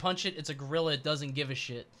 EE? If you punch it, it's a gorilla. It doesn't give a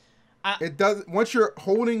shit. It does. Once you're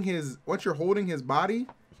holding his body,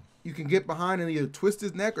 you can get behind and either twist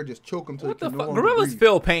his neck or just choke him till he What the can no fuck? longer Gorillas breathe.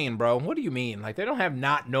 feel pain, bro. What do you mean? Like, they don't have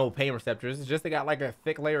no pain receptors. It's just they got like a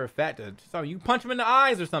thick layer of fat to. So you punch them in the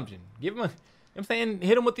eyes or something. Give them a. You know what I'm saying,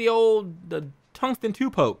 hit them with the tungsten 2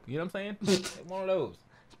 poke. You know what I'm saying? One of those.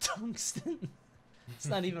 Tungsten. It's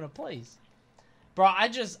not even a place, bro. I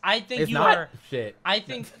think It's you not are. shit. I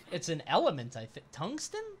think it's an element. I think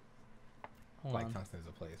tungsten. Hold Like on. tungsten is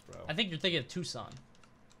a place, bro. I think you're thinking of Tucson.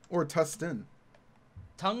 Or Tustin.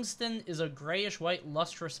 Tungsten is a grayish-white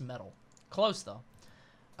lustrous metal. Close though.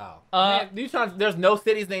 Oh. Man, there's no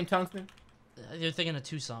cities named Tungsten? You're thinking of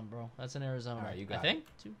Tucson, bro. That's in Arizona. All right, you got I think.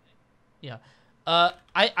 Yeah.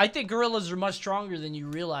 I think gorillas are much stronger than you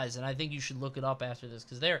realize, and I think you should look it up after this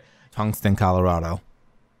because they're. Tungsten, Colorado.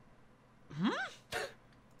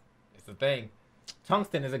 It's the thing.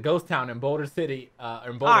 Tungsten is a ghost town in Boulder City.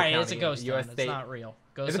 In Boulder Alright, County, it's a ghost town. US It's State. not real.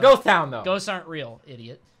 It's a ghost town, though. Ghosts aren't real,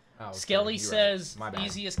 idiot. Oh, okay, Skelly you're says right. My bad.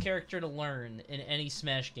 easiest character to learn in any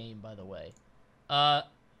Smash game, by the way.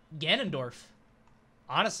 Ganondorf.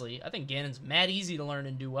 Honestly, I think Ganon's mad easy to learn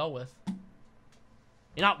and do well with.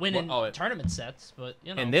 You're not winning tournament sets, but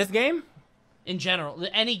you know. In this game? In general,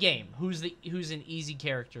 any game, who's an easy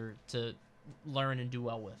character to learn and do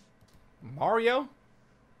well with? Mario?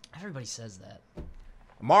 Everybody says that.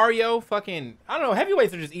 Mario, fucking, I don't know.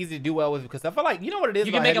 Heavyweights are just easy to do well with because I feel like, you know what it is.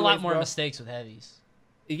 You can make a lot more bro? mistakes with heavies.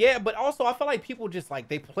 Yeah, but also I feel like people just like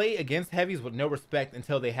they play against heavies with no respect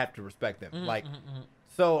until they have to respect them.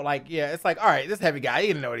 So like, yeah, it's like, all right, this heavy guy, he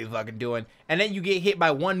didn't know what he's fucking doing, and then you get hit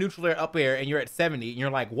by one neutral air up air and you're at 70, and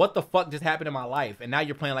you're like, what the fuck just happened in my life? And now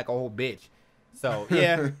you're playing like a whole bitch. So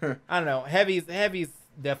yeah, I don't know. Heavies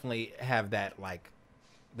definitely have that like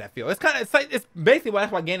that feel. It's basically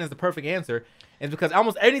that's why Ganon's the perfect answer. Is because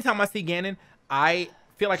almost any time I see Ganon, I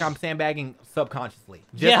feel like I'm sandbagging subconsciously,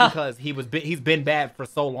 just because he's been bad for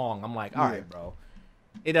so long. I'm like, all right, bro,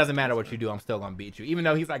 it doesn't matter what you do, I'm still gonna beat you. Even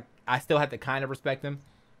though he's like, I still have to kind of respect him.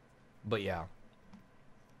 But yeah.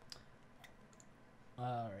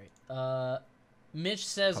 All right. Mitch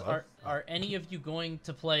says, are any of you going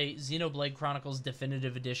to play Xenoblade Chronicles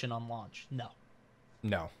Definitive Edition on launch? No.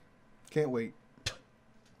 No. Can't wait.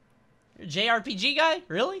 You're a JRPG guy?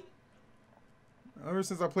 Really? Ever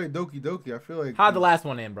since I played Doki Doki, I feel like how'd the last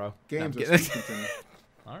one end, bro? Games are speaking to me.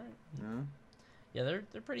 All right. Yeah. Yeah,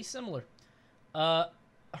 they're pretty similar.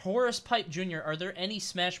 Horace Pipe Jr., are there any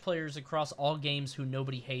Smash players across all games who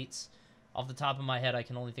nobody hates? Off the top of my head, I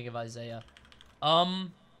can only think of Isaiah.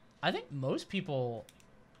 I think most people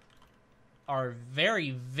are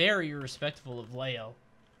very, very respectful of Leo.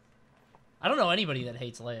 I don't know anybody that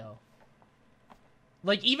hates Leo.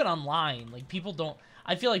 Like, even online, like, people don't...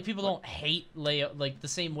 I feel like people don't hate Leo, like, the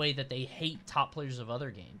same way that they hate top players of other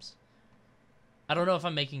games. I don't know if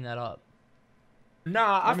I'm making that up.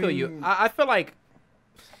 Nah, I feel you. I feel like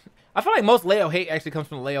most Leo hate actually comes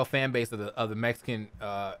from the Leo fan base of the Mexican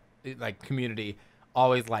like community,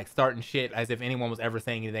 always like starting shit as if anyone was ever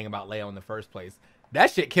saying anything about Leo in the first place.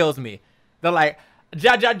 That shit kills me. They're like,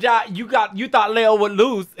 you thought Leo would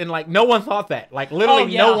lose, and like no one thought that. Like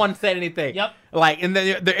literally no one said anything. Yep. Like, and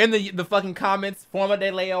they're in the fucking comments, forma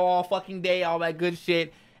de Leo all fucking day, all that good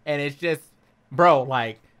shit, and it's just, bro,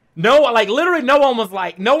 like literally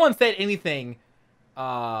no one said anything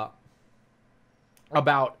about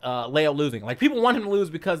Leo losing. Like, people want him to lose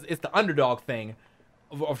because it's the underdog thing,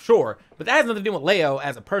 of sure, but that has nothing to do with Leo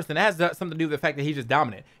as a person. That has something to do with the fact that he's just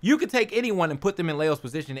dominant. You could take anyone and put them in Leo's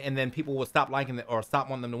position, and then people will stop liking it or stop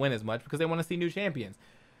wanting them to win as much because they want to see new champions.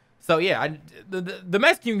 So yeah, the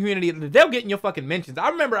Mexican community, they'll get in your fucking mentions. I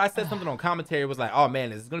remember I said something on commentary, was like, oh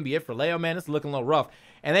man, is this gonna be it for Leo, man? It's looking a little rough.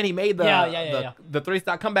 And then he made the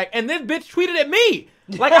 3-stock comeback, and this bitch tweeted at me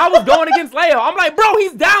like I was going against Leo. I'm like, bro,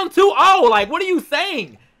 he's down 2-0. Like, what are you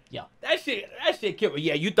saying? Yeah. That shit killed me.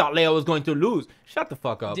 Yeah, you thought Leo was going to lose. Shut the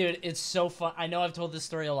fuck up. Dude, it's so fun. I know I've told this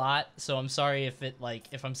story a lot, so I'm sorry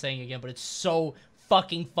if I'm saying it again, but it's so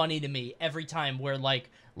fucking funny to me every time where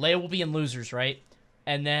like Leo will be in losers, right?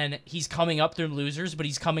 And then he's coming up through losers, but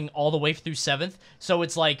he's coming all the way through 7th. So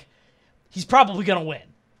it's like he's probably gonna win.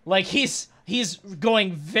 Like he's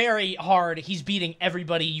going very hard. He's beating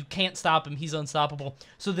everybody. You can't stop him. He's unstoppable.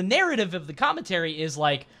 So the narrative of the commentary is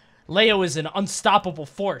like, Leo is an unstoppable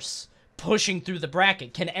force pushing through the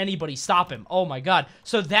bracket. Can anybody stop him? Oh my god.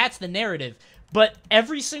 So that's the narrative. But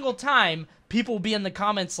every single time, people will be in the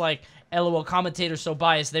comments like, LOL, commentator's so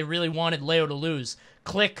biased, they really wanted Leo to lose.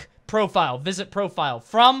 Click profile, visit profile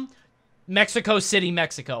from Mexico City,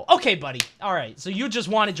 Mexico. Okay, buddy. All right. So you just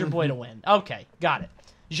wanted your boy to win. Okay, got it.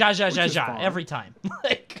 Ja, every time.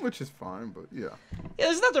 Like, which is fine, but yeah.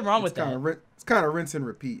 There's nothing wrong with that. It's kind of rinse and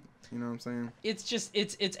repeat. You know what I'm saying? It's just,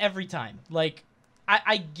 it's every time. Like,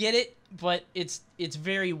 I get it, but it's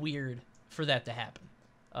very weird for that to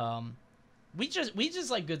happen. We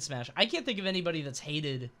just like good Smash. I can't think of anybody that's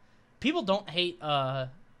hated. People don't hate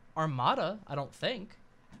Armada, I don't think.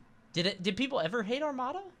 Did people ever hate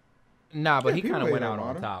Armada? Nah, but Yeah, he people kind of hate went out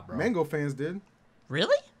Armada. on top, bro. Mango fans did.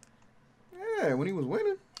 Really? Yeah, when he was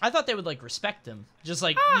winning. I thought they would like respect him. Just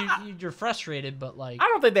like you're frustrated, but like I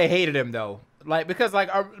don't think they hated him though. Like because like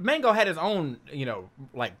Mango had his own,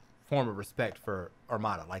 like form of respect for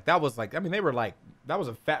Armada. Like that was like, I mean, they were like, that was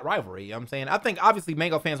a fat rivalry. You know what I'm saying? I think obviously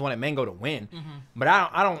Mango fans wanted Mango to win, but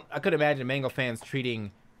I could imagine Mango fans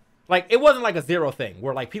treating, like it wasn't like a Zero thing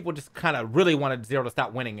where like people just kind of really wanted Zero to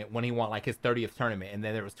stop winning it when he won like his 30th tournament, and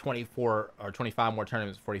then there was 24 or 25 more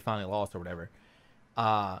tournaments before he finally lost or whatever.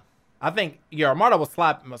 I think Armada was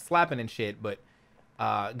slapping and shit, but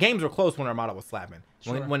games were close when Armada was slapping.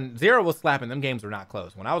 Sure. When Zero was slapping, them games were not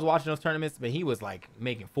close. When I was watching those tournaments, but he was like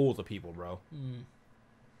making fools of people, bro.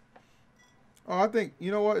 Oh, I think, you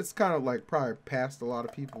know what? It's kind of like probably past a lot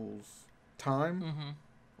of people's time,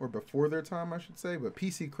 or before their time, I should say. But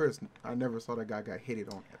PC Chris, I never saw that guy got hated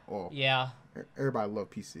on at all. Yeah. Everybody loved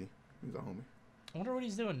PC. He was a homie. I wonder what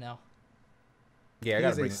he's doing now. Yeah,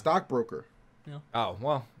 He's a stockbroker. Yeah. Oh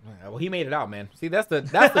well, he made it out, man. See, that's the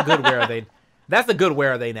good where are they? That's the good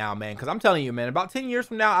where are they now, man? Because I'm telling you, man, about 10 years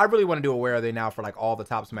from now, I really want to do a where are they now for like all the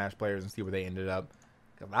top Smash players and see where they ended up.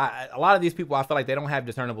 A lot of these people, I feel like they don't have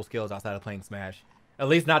discernible skills outside of playing Smash. At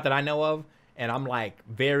least not that I know of. And I'm like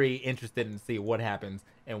very interested in see what happens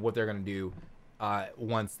and what they're gonna do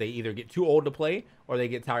once they either get too old to play or they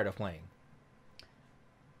get tired of playing.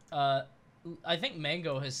 I think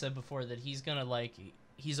Mango has said before that he's gonna like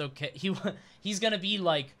he's okay. He's gonna be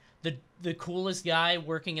like the coolest guy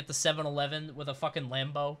working at the 7-Eleven with a fucking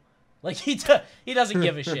Lambo. Like he doesn't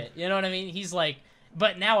give a shit. You know what I mean? He's like,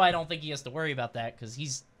 but now I don't think he has to worry about that because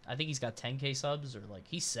I think he's got 10K subs or like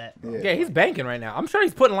he's set. Bro. Yeah, he's banking right now. I'm sure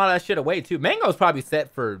he's putting a lot of that shit away too. Mango's probably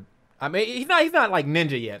set for. I mean, he's not like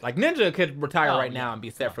Ninja yet. Like Ninja could retire right now and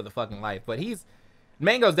be set for the fucking life. But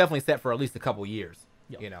Mango's definitely set for at least a couple years.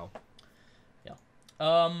 Yep. You know. Yeah.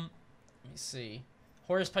 Let me see.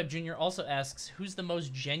 Horace Pipe Jr. also asks, "Who's the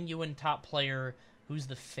most genuine top player? Who's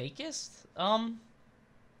the fakest?" I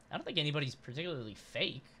don't think anybody's particularly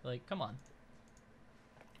fake. Like, come on.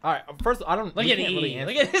 All right. First, I don't. Look at E.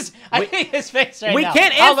 Look at his. I hate his face right now. We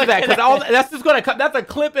can't answer that because that's just gonna. That's a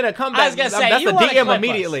clip and a comeback. I was gonna say that's you a want to DM clip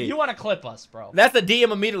immediately. Us. You want to clip us, bro? That's a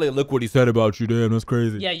DM immediately. Look what he said about you. Damn, that's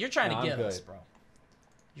crazy. Yeah, you're trying to get us, bro.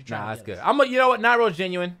 You're trying that's to get good. us. You know what? Nairo's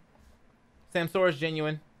genuine. Samsora's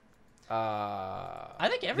genuine. I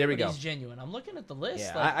think everybody's genuine. I'm looking at the list.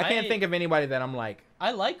 Yeah, like, I can't think of anybody that I'm like.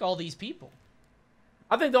 I like all these people.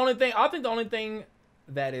 I think the only thing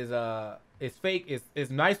that is fake is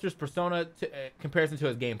Neister's persona comparison to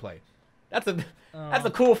his gameplay. That's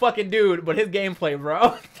a cool fucking dude, but his gameplay,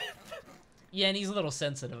 bro. Yeah, and he's a little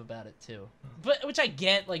sensitive about it too. But which I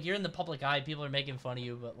get. Like you're in the public eye, people are making fun of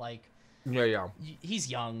you, but like. Yeah.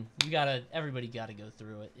 He's young. Everybody gotta go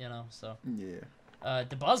through it, you know. So. Yeah.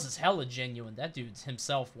 DeBuzz is hella genuine. That dude's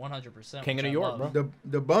himself 100%. King of New York, bro.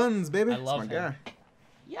 The buns, baby. I love That's my him. guy.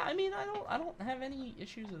 Yeah, I mean, I don't have any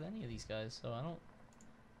issues with any of these guys, so I don't.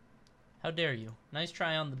 How dare you? Nice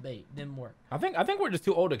try on the bait. Didn't work. I think we're just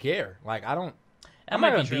too old to care. Like I don't. That I'm might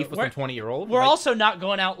not be gonna true. beef with some 20-year-old. We're also not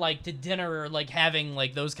going out like to dinner or like having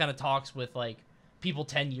like those kind of talks with like people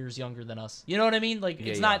 10 years younger than us. You know what I mean? Like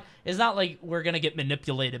it's not like we're gonna get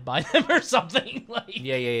manipulated by them or something. Like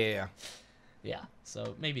Yeah. Yeah.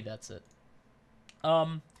 So maybe that's it.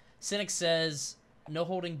 Cynic says no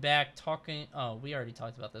holding back talking. Oh, we already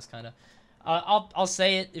talked about this kind of. I'll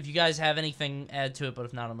say it if you guys have anything add to it, but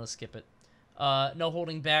if not, I'm gonna skip it. No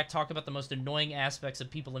holding back. Talk about the most annoying aspects of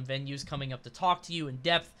people in venues coming up to talk to you in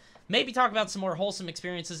depth. Maybe talk about some more wholesome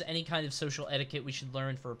experiences, any kind of social etiquette we should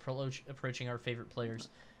learn for approaching our favorite players.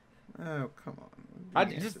 Oh, come on. I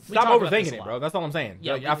just stop overthinking it, bro. That's all I'm saying.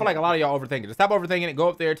 Yeah, I feel like a lot of y'all overthink it. Just stop overthinking it. Go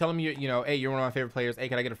up there, tell them you know, hey, you're one of my favorite players. Hey,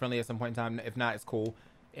 can I get a friendly at some point in time? If not, it's cool.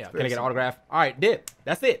 Yeah, can I get an autograph? All right, dip.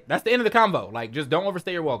 That's it. That's the end of the convo. Like, just don't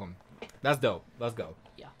overstay your welcome. That's dope. Let's go.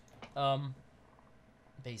 Yeah.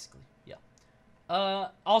 Basically, yeah.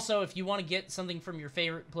 Also, if you want to get something from your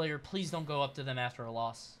favorite player, please don't go up to them after a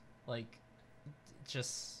loss. Like,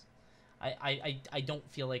 just, I don't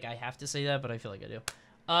feel like I have to say that, but I feel like I do.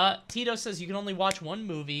 Tito says you can only watch one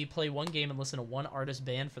movie, play one game, and listen to one artist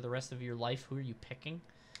band for the rest of your life. Who are you picking?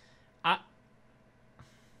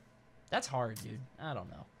 That's hard, dude. I don't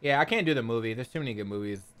know. Yeah, I can't do the movie. There's too many good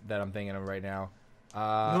movies that I'm thinking of right now. You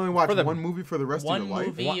only watch one movie for the rest of your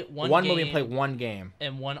life? One movie and play one game.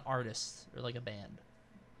 And one artist, or like a band.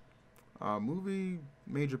 Movie,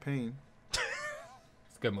 Major Pain.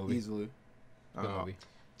 good movie. Easily. Good movie.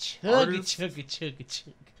 Chugga, Artists? chugga, chugga,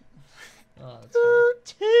 chugga. Oh, that's funny.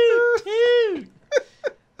 Toot, toot.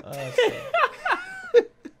 Oh, that's funny.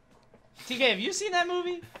 TK, have you seen that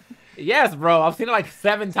movie? Yes, bro. I've seen it like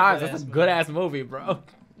 7 times. Good-ass That's a movie. good ass movie, bro.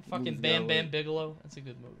 Fucking Movie's Bam got Bam lit. Bigelow. That's a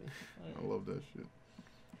good movie. I love that shit.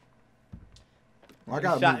 Well, I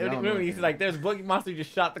got Shot, a movie. I don't know he's if- like, there's Boogie Monster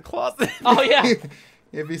just shot the closet. Oh, yeah.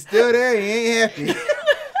 If he's still there, he ain't happy.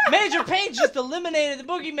 Major Payne just eliminated the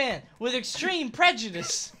boogeyman with extreme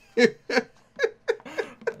prejudice.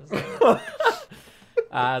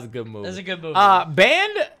 That's a good movie. That's a good movie.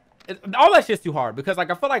 Band, all that shit's too hard because like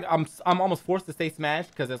I feel like I'm almost forced to stay Smash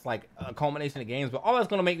because it's like a culmination of games. But all that's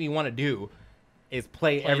gonna make me want to do is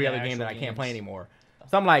play every the other game that I actual can't play games. anymore.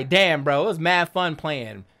 So I'm like, damn, bro, it was mad fun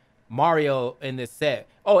playing Mario in this set.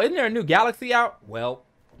 Oh, isn't there a new Galaxy out? Well,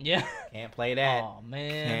 Yeah. can't play that. Oh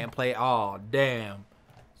man. Can't play. Oh, damn.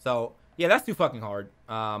 So yeah, that's too fucking hard.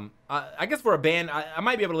 I guess for a band, I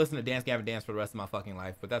might be able to listen to Dance Gavin Dance for the rest of my fucking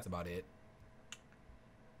life, but that's about it.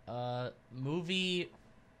 Movie.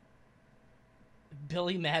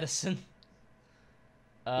 Billy Madison.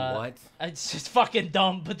 What? It's just fucking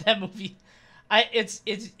dumb, but that movie, it's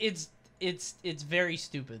very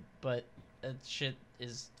stupid, but that shit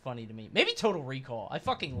is funny to me. Maybe Total Recall. I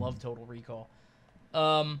fucking love Total Recall.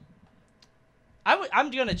 I'm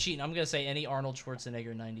gonna cheat. And I'm gonna say any Arnold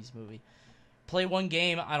Schwarzenegger '90s movie. Play one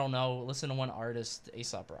game. I don't know. Listen to one artist.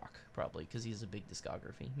 Aesop Rock probably because he has a big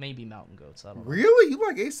discography. Maybe Mountain Goats. I don't know. Really? You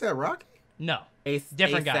like ASAP Rocky? No. Different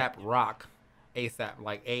Different guy. ASAP Rock. ASAP,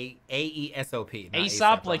 like AESOP. not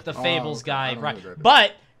Aesop, A$AP like the Rock. Fables okay. guy, I don't right? know that.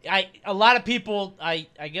 But I get a lot of people,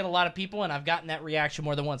 and I've gotten that reaction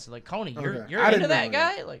more than once. Like, Coney, you're Okay. you're I into didn't that know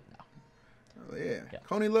guy? that. Like, no. Oh, yeah. Yeah.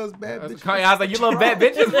 Coney loves bad I was bitches. like, you love bad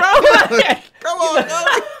bitches, bro? Come on,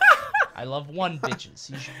 Coney. I love one bitches.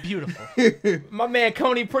 He's beautiful. My man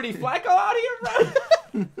Coney pretty flacco out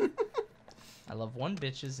here, bro. I love one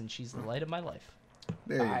bitches, and she's the light of my life.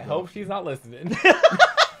 There you I go. hope she's not listening.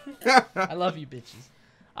 I love you, bitches.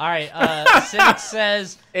 All right, Cynic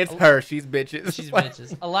says It's her. She's bitches. she's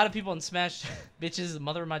bitches. A lot of people in Smash, bitches is the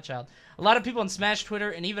mother of my child. A lot of people on Smash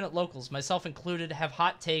Twitter and even at locals, myself included, have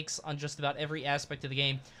hot takes on just about every aspect of the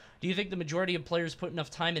game. Do you think the majority of players put enough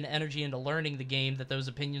time and energy into learning the game that those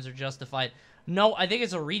opinions are justified? No, I think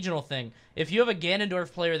it's a regional thing. If you have a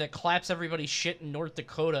Ganondorf player that claps everybody's shit in North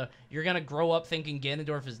Dakota, you're going to grow up thinking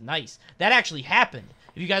Ganondorf is nice. That actually happened.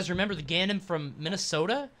 If you guys remember the Ganon from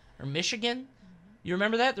Minnesota or Michigan, you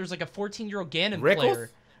remember that? There's like a 14-year-old Ganon Rickles?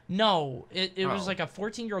 player. No, it was Oh. like a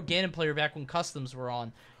 14-year-old Ganon player back when customs were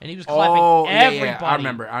on, and he was clapping Oh, everybody. yeah. I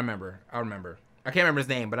remember. I can't remember his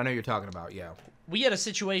name, but I know who you're talking about. Yeah. We had a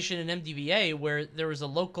situation in MDVA where there was a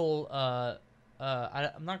local, I'm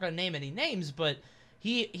not going to name any names, but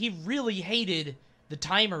he really hated the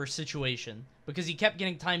timer situation because he kept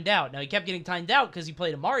getting timed out. Now, he kept getting timed out because he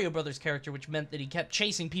played a Mario Brothers character, which meant that he kept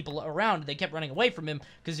chasing people around. They kept running away from him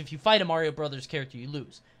because if you fight a Mario Brothers character, you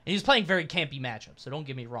lose. And he was playing very campy matchups, so don't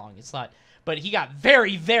get me wrong. It's not, but he got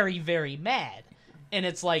very, very, very mad. And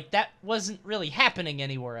it's like, that wasn't really happening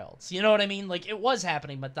anywhere else. You know what I mean? Like, it was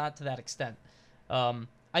happening, but not to that extent.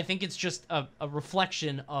 I think it's just a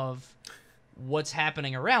reflection of what's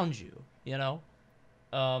happening around you, you know?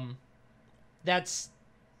 That's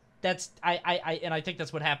I think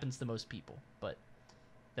that's what happens to most people, but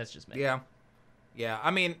that's just me. Yeah.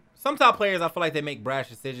 I mean, some top players, I feel like they make brash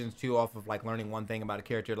decisions too off of like learning one thing about a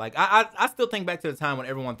character. Like I still think back to the time when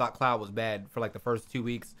everyone thought Cloud was bad for like the first 2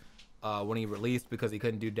 weeks when he released because he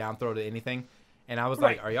couldn't do down throw to anything. And I was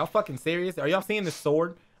like, are y'all fucking serious? Are y'all seeing the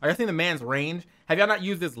sword? Are y'all seeing the man's range? Have y'all not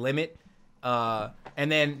used this limit?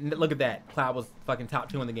 And then look at that. Cloud was fucking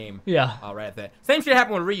top 2 in the game. Yeah. Right at that. Same shit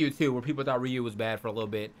happened with Ryu too, where people thought Ryu was bad for a little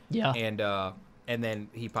bit. Yeah. And then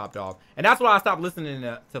he popped off. And that's why I stopped listening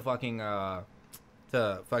to fucking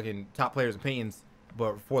top players' opinions,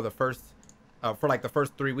 but for the first for like the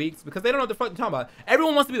first 3 weeks because they don't know what the fuck they're talking about.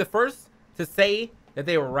 Everyone wants to be the first to say that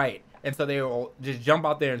they were right, and so they will just jump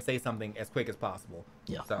out there and say something as quick as possible.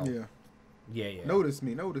 Yeah. So yeah. Notice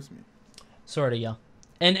me. Sort of, yeah.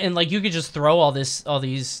 And like you could just throw all these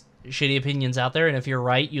shitty opinions out there, and if you're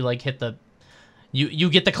right, you like hit the you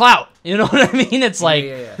get the clout. You know what I mean? It's like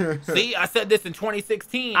Yeah. See, I said this in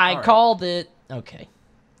 2016. I All right. called it. Okay.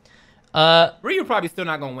 Ryu probably still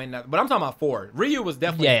not gonna win that, but I'm talking about 4. Ryu was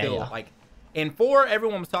definitely still like in 4.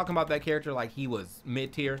 Everyone was talking about that character like he was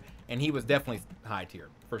mid tier, and he was definitely high tier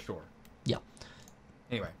for sure. Yeah.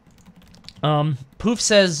 Anyway. Poof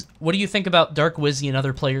says, what do you think about Dark Wizzy and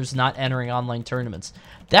other players not entering online tournaments?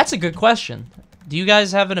 That's a good question. Do you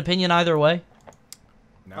guys have an opinion either way?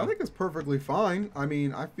 No? I think it's perfectly fine. I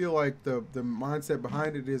mean, I feel like the mindset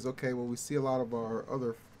behind it is, okay, well, we see a lot of our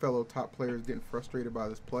other fellow top players getting frustrated by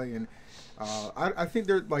this play, and I think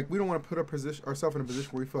they're like, we don't want to put ourselves in a position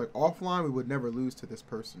where we feel like offline we would never lose to this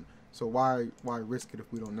person. So why risk it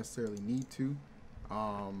if we don't necessarily need to?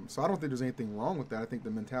 So I don't think there's anything wrong with that. I think the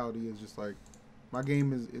mentality is just like, my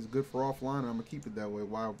game is good for offline, and I'm gonna keep it that way.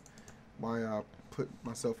 Why put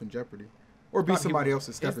myself in jeopardy or be somebody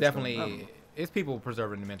else's stepping It's stone? definitely it's people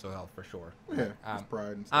preserving the mental health for sure. Yeah, it's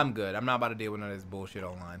pride and stuff. I'm good. I'm not about to deal with none of this bullshit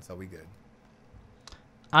online, so we good.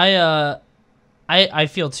 I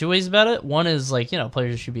feel two ways about it. One is like, you know,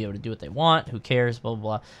 players should be able to do what they want. Who cares? Blah, blah,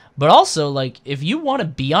 blah. But also, like, if you want to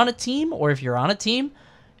be on a team or if you're on a team,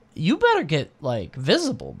 you better get, like,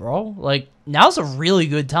 visible, bro. Like, now's a really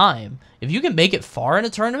good time. If you can make it far in a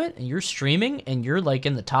tournament and you're streaming and you're, like,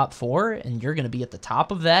 in the top 4 and you're going to be at the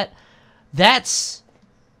top of that, that's,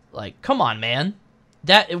 like, come on, man.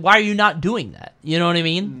 Why are you not doing that? You know what I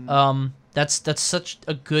mean? That's such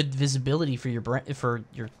a good visibility for your brand, for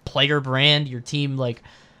your player brand, your team. Like,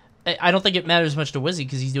 I don't think it matters much to Wizzy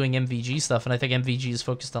because he's doing MVG stuff, and I think MVG is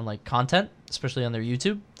focused on like content, especially on their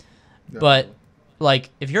YouTube. Yeah. But like,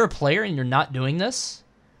 if you're a player and you're not doing this,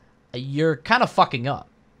 you're kind of fucking up.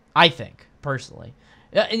 I think personally,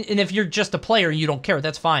 and if you're just a player and you don't care,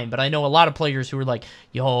 that's fine. But I know a lot of players who are like,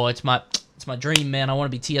 "Yo, it's my dream, man. I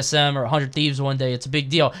want to be TSM or 100 Thieves one day. It's a big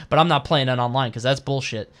deal, but I'm not playing it online because that's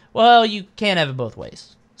bullshit." Well, you can't have it both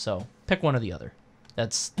ways. So pick one or the other.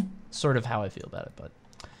 That's sort of how I feel about it.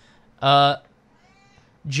 But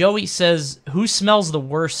Joey says, "Who smells the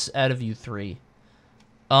worst out of you three?"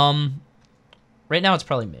 Right now it's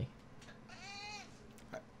probably me.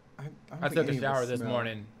 I took a shower this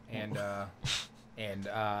morning, and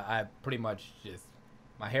I pretty much just,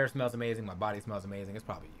 my hair smells amazing, my body smells amazing. It's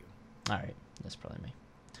probably you. All right, that's probably me.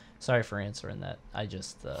 Sorry for answering that. I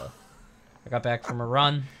just I got back from a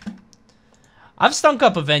run. I've stunk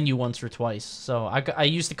up a venue once or twice, so I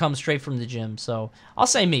used to come straight from the gym. So I'll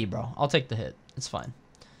say me, bro. I'll take the hit. It's fine.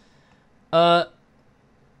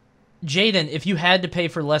 Jaden, if you had to pay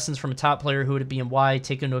for lessons from a top player, who would it be and why?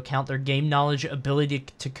 Take into account their game knowledge, ability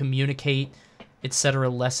to communicate, etc.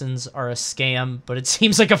 Lessons are a scam, but it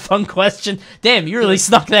seems like a fun question. Damn, you really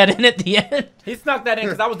snuck that in at the end. He snuck that in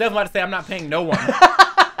because I was definitely about to say I'm not paying no one.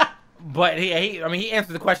 But he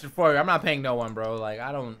answered the question for you. I'm not paying no one, bro. Like,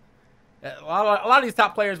 I don't. A lot of these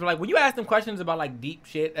top players were like, when you ask them questions about like deep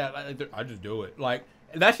shit, I just do it. Like,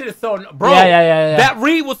 that shit is so, bro. Yeah. That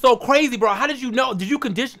read was so crazy, bro. How did you know? Did you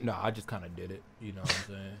condition? No, I just kind of did it. You know what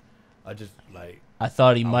I'm saying? I just like. I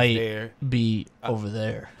thought he might be over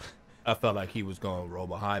there. I felt like he was gonna roll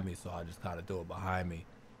behind me, so I just kind of threw it behind me,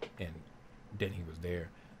 and then he was there.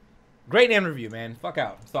 Great interview, man. Fuck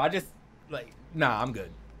out. So I just like, nah, I'm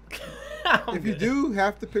good. If you do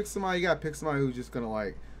have to pick somebody, you gotta pick somebody who's just gonna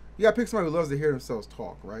like. You gotta pick somebody who loves to hear themselves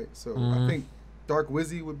talk, right? So I think Dark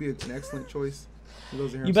Wizzy would be an excellent choice.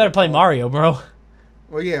 You better play Mario, bro.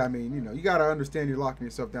 Well, yeah, I mean, you know, you gotta understand you're locking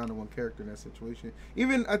yourself down to one character in that situation.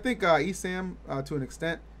 Even I think ESAM to an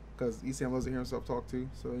extent, because ESAM loves to hear himself talk too.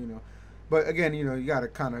 So you know, but again, you know, you gotta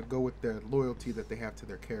kind of go with the loyalty that they have to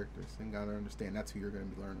their characters, and gotta understand that's who you're gonna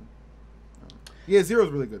be learning. Yeah,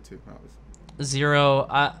 Zero's really good too. Obviously.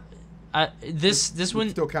 Zero, this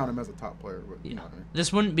wouldn't still count him as a top player, but you know what I mean?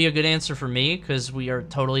 This wouldn't be a good answer for me because we are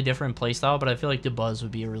totally different playstyle. But I feel like DeBuzz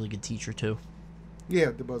would be a really good teacher too. Yeah,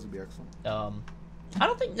 DeBuzz would be excellent. I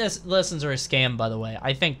don't think lessons are a scam, by the way.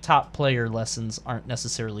 I think top player lessons aren't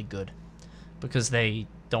necessarily good because they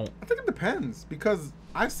don't. I think it depends because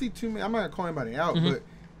I see too many. I'm not gonna call anybody out, but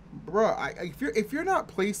bro, if you're not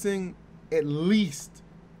placing at least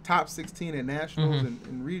top 16 at nationals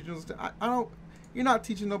and regionals, I don't. You're not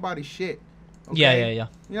teaching nobody shit. Okay? Yeah.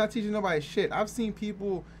 You're not teaching nobody shit. I've seen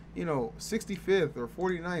people, you know, 65th or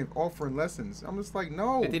 49th offering lessons. I'm just like,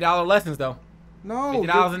 no. $50 lessons though. No.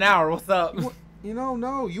 $50 an hour. What's up? You know,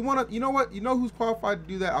 no. You wanna, you know what? You know who's qualified to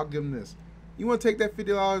do that? I'll give them this. You want to take that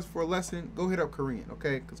 $50 for a lesson? Go hit up Korean,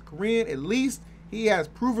 okay? Because Korean, at least he has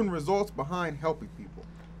proven results behind helping people.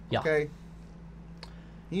 Okay.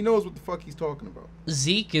 He knows what the fuck he's talking about.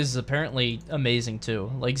 Zeke is apparently amazing too.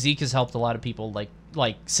 Like Zeke has helped a lot of people,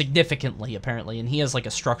 like significantly apparently, and he has like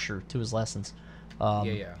a structure to his lessons,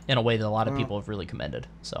 in a way that a lot of people have really commended.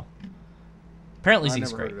 So apparently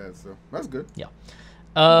Zeke's great. Heard of that, so that's good. Yeah.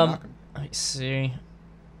 Let me see.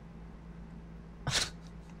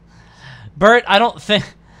 Bert, I don't think.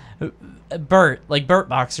 Bert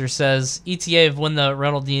Boxer says ETA have won the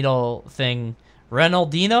Ronaldinho thing.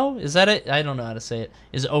 Ronaldinho? Is that it? I don't know how to say it.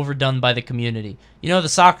 Is overdone by the community. You know the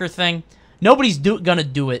soccer thing? Nobody's gonna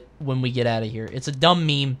do it when we get out of here. It's a dumb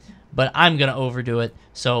meme, but I'm gonna overdo it.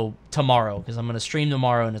 So tomorrow, because I'm gonna stream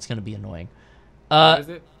tomorrow and it's gonna be annoying. What is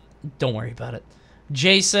it? Don't worry about it.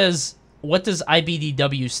 Jay says, "What does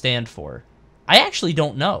iBDW stand for?" I actually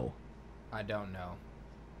don't know. I don't know.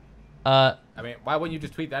 I mean, why wouldn't you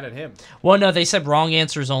just tweet that at him? Well, no, they said wrong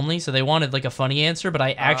answers only, so they wanted like a funny answer, but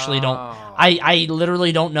I actually don't. I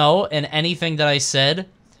literally don't know, and anything that I said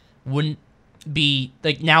wouldn't be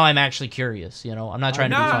like. Now I'm actually curious. You know, I'm not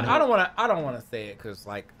trying to be funny. I don't want to say it because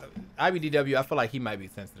like iBDW, I feel like he might be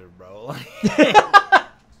sensitive, bro.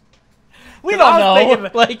 We don't know.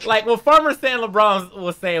 Thinking, like what Farmer Stan LeBron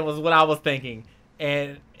was saying was what I was thinking,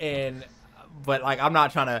 but like I'm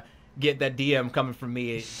not trying to get that DM coming from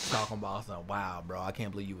me talking about something. Wow, bro, I can't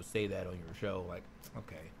believe you would say that on your show. Like,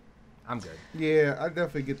 okay, I'm good. Yeah, I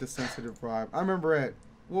definitely get the sensitive vibe. I remember at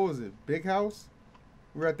what was it, Big House?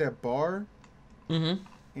 We were at that bar. Mm-hmm.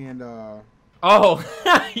 And oh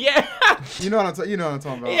yeah. You know what I'm talking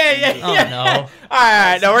about. Yeah. Oh no. All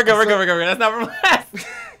right, no, we're good. That's not from last.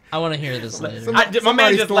 I want to hear this later. My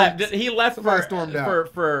man just left. He left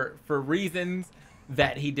for reasons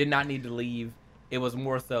that he did not need to leave. It was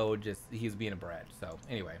more so just he was being a brat. So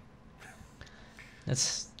anyway,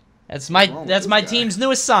 that's my team's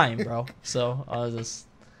newest sign, bro. So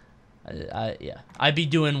I'd be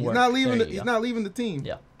doing work. He's not leaving the team.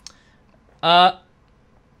 Yeah.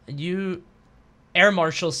 Air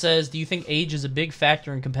Marshal says, do you think age is a big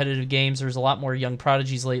factor in competitive games? There's a lot more young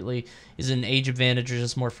prodigies lately. Is it an age advantage or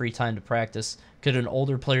just more free time to practice? Could an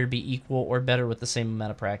older player be equal or better with the same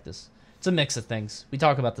amount of practice? It's a mix of things. We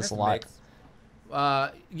talk about this a lot.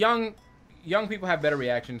 Young people have better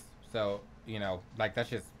reactions, so you know, like that's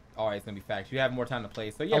just always gonna be facts. You have more time to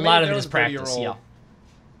play, so yeah. A lot of it is practice. Yeah.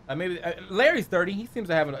 Maybe Larry's 30. He still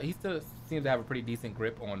seems to have a pretty decent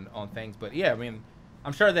grip on things. But yeah, I mean,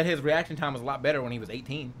 I'm sure that his reaction time was a lot better when he was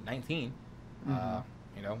 18, 19. You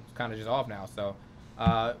know, it's kind of just off now. So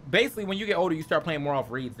basically, when you get older, you start playing more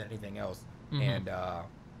off reads than anything else. And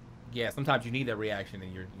yeah, sometimes you need that reaction,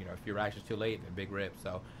 and if your reaction's too late, a big rip.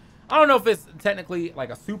 So I don't know if it's technically like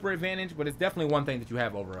a super advantage, but it's definitely one thing that you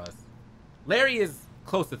have over us. Larry is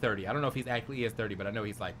close to 30. I don't know if he's actually 30, but I know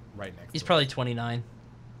he's like right next. He's probably 29.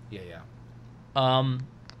 Yeah.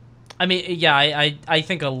 I mean, yeah, I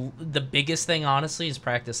think the biggest thing, honestly, is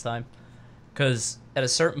practice time. Because at a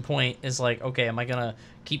certain point, it's like, okay, am I going to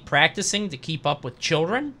keep practicing to keep up with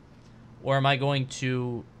children? Or am I going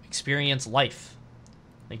to experience life?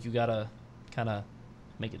 Like, you got to kind of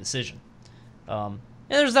make a decision. And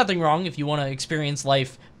there's nothing wrong if you want to experience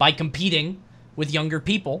life by competing with younger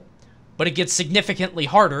people. But it gets significantly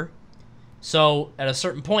harder. So at a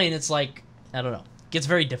certain point, it's like, I don't know. It gets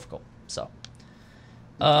very difficult. So,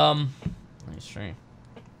 let me see.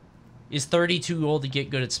 Is 30 too old to get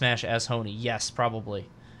good at Smash? As Honey, yes, probably.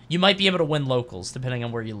 You might be able to win locals depending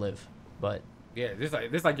on where you live, but yeah, this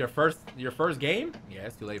like your first game. Yeah,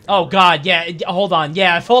 it's too late. Oh God, yeah. Hold on,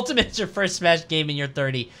 yeah. If Ultimate's your first Smash game and you're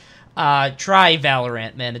 30, try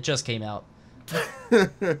Valorant, man. It just came out.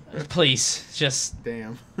 Please, just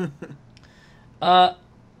damn.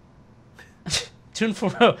 Tune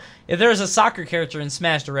for if there was a soccer character in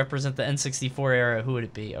Smash to represent the N64 era, who would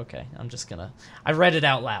it be? Okay, I'm just gonna. I read it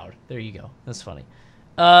out loud. There you go. That's funny.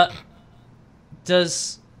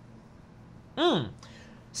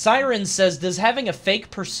 Siren says, does having a fake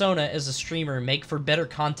persona as a streamer make for better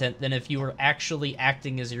content than if you were actually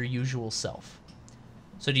acting as your usual self?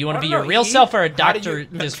 So do you want to be your real self or a Dr.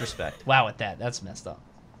 Disrespect? Wow, at that. That's messed up.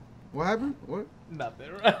 What happened? What?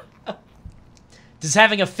 Nothing. Does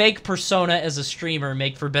having a fake persona as a streamer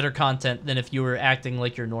make for better content than if you were acting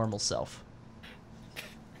like your normal self?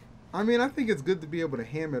 I mean, I think it's good to be able to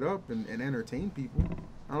ham it up and entertain people.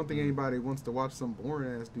 I don't think anybody wants to watch some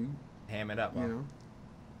boring ass dude. Ham it up, you know?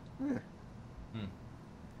 Yeah.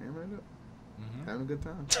 Ham it up. Having a good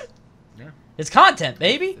time. Yeah. It's content,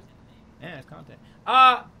 baby. Yeah, it's content.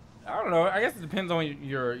 I don't know. I guess it depends on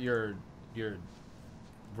your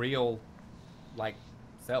real like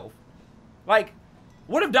self. Like,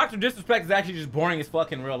 what if Dr. Disrespect is actually just boring as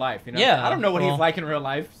fuck in real life? You know? Yeah. I don't know what he's like in real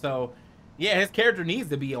life, so yeah, his character needs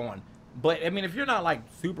to be on. But I mean, if you're not like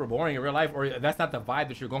super boring in real life, or that's not the vibe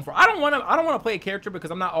that you're going for, I don't want to play a character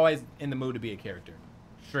because I'm not always in the mood to be a character,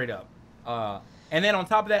 straight up. And then on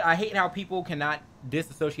top of that, I hate how people cannot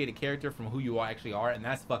disassociate a character from who you actually are, and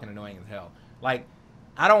that's fucking annoying as hell. Like,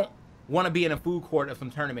 I don't want to be in a food court of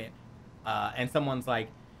some tournament, and someone's like,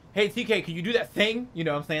 "Hey TK, can you do that thing?" You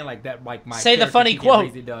know what I'm saying? Like that, like my say the funny TK quote.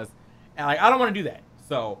 Crazy does, and like I don't want to do that.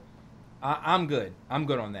 So I'm good. I'm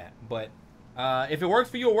good on that. But if it works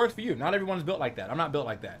for you, it works for you. Not everyone's built like that. I'm not built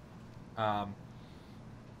like that.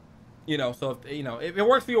 You know, so if you know if it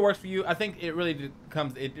works for you, it works for you. I think it really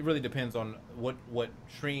it really depends on what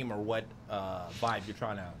stream or what vibe you're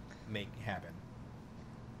trying to make happen.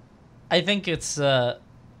 I think it's I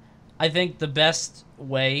think the best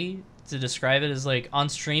way to describe it is like on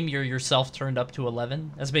stream you're yourself turned up to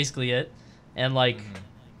 11. That's basically it. And like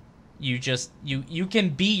you just you can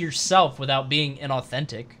be yourself without being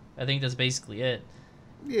inauthentic. I think that's basically it.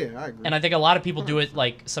 Yeah, I agree. And I think a lot of people do it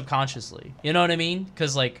like subconsciously. You know what I mean?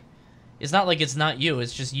 Cuz like it's not like it's not you,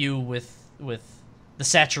 it's just you with the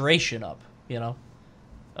saturation up, you know?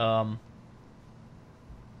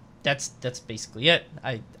 That's basically it.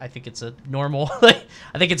 I think it's a normal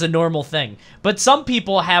I think it's a normal thing. But some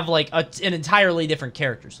people have like an entirely different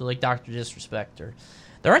character. So like Dr. Disrespect or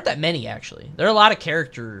there aren't that many actually. There are a lot of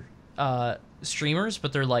character streamers,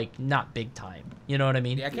 but they're like not big time. You know what I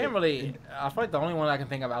mean? Yeah, I can't really. I feel like the only one I can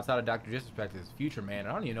think of outside of Dr. Disrespect is Future Man.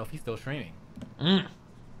 I don't even know if he's still streaming. Yeah.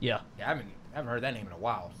 Yeah, I haven't heard that name in a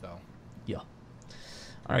while. So. Yeah.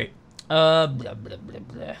 All right. Blah, blah, blah,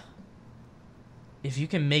 blah. If you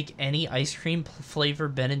can make any ice cream flavor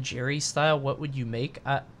Ben and Jerry style, what would you make?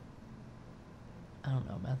 I don't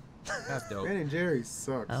know, man. That's dope. Ben and Jerry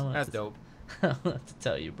sucks. That's dope. I don't know what to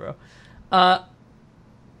tell you, bro.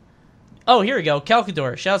 Oh, here we go.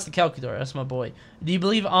 Calcador. Shouts to Calcador. That's my boy. Do you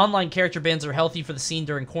believe online character bans are healthy for the scene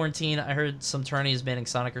during quarantine? I heard some tourney is banning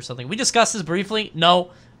Sonic or something. We discussed this briefly.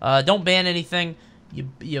 No. Don't ban anything.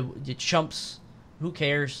 You chumps. Who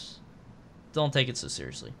cares? Don't take it so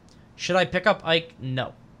seriously. Should I pick up Ike?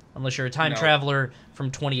 No. Unless you're a time traveler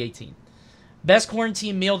from 2018. Best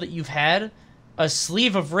quarantine meal that you've had? A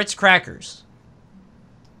sleeve of Ritz crackers.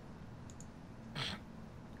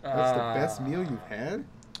 That's the best meal you've had?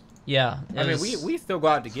 Yeah. I mean, we still go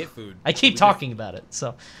out to get food. I keep talking about it,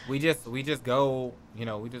 so. We just go, you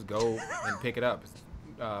know, we just go and pick it up. It's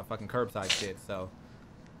fucking curbside shit, so.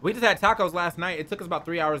 We just had tacos last night. It took us about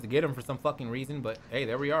 3 hours to get them for some fucking reason, but hey,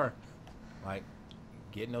 there we are. Like,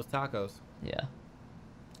 getting those tacos. Yeah.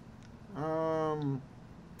 I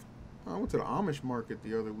went to the Amish market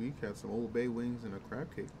the other week, had some Old Bay wings and a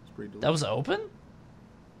crab cake. It's pretty delicious. That was open?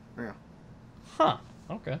 Yeah. Huh.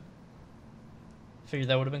 Okay. Figured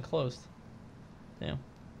that would have been closed. Damn.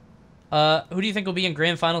 Who do you think will be in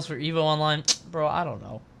grand finals for EVO Online? Bro, I don't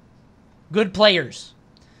know. Good players.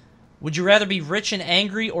 Would you rather be rich and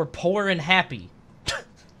angry or poor and happy?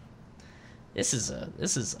 This is a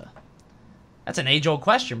that's an age-old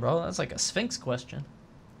question, bro. That's like a Sphinx question.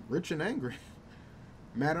 Rich and angry.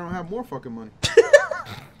 Mad I don't have more fucking money.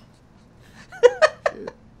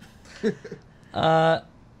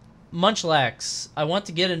 Munchlax. I want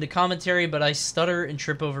to get into commentary, but I stutter and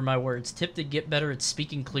trip over my words. Tip to get better at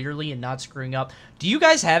speaking clearly and not screwing up. Do you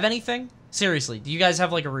guys have anything? Seriously, do you guys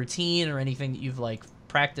have like a routine or anything that you've like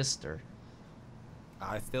practiced or?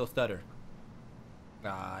 I still stutter.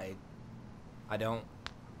 I don't.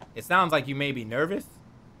 It sounds like you may be nervous,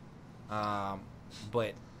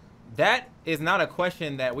 but that is not a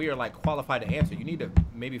question that we are like qualified to answer. You need to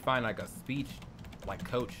maybe find like a speech, like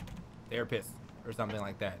coach, therapist, or something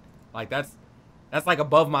like that. Like that's like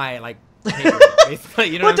above my like. Basically,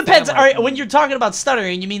 you know. Well, it depends. Like, all right, when you're talking about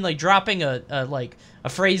stuttering, you mean like dropping a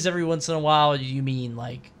phrase every once in a while? Or do you mean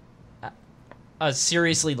like a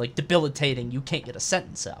seriously like debilitating? You can't get a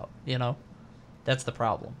sentence out. You know, that's the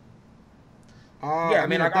problem. Yeah, I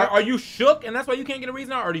mean, like, are you shook and that's why you can't get a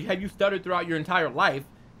reason out, or have you stuttered throughout your entire life?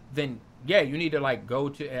 Then yeah, you need to like go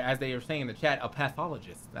to, as they were saying in the chat, a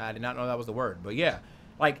pathologist. I did not know that was the word, but yeah,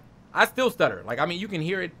 like I still stutter. Like I mean, you can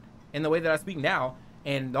hear it in the way that I speak now,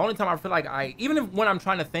 and the only time I feel like when I'm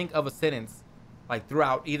trying to think of a sentence, like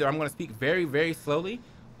throughout, either I'm going to speak very very slowly,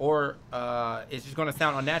 or it's just going to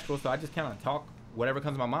sound unnatural. So I just kind of talk whatever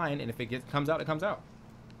comes to my mind, and if it comes out, it comes out.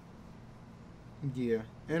 Yeah,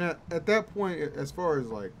 and at that point, as far as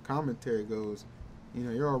like commentary goes, you know,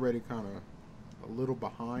 you're already kind of a little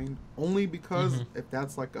behind. Only because if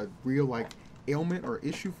that's like a real like ailment or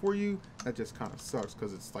issue for you, that just kind of sucks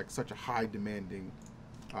because it's like such a high demanding,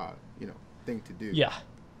 you know, thing to do. Yeah.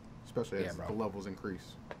 Especially as the levels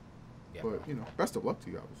increase. Yeah, but you know, best of luck to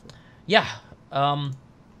you, obviously. Yeah. Kind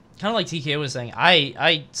of like TK was saying,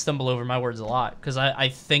 I stumble over my words a lot because I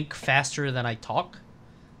think faster than I talk.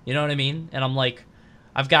 You know what I mean? And I'm like,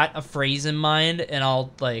 I've got a phrase in mind, and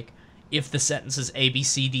I'll like, if the sentence is A, B,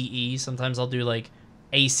 C, D, E, sometimes I'll do like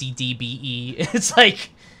A, C, D, B, E. It's like,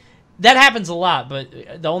 that happens a lot, but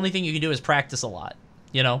the only thing you can do is practice a lot,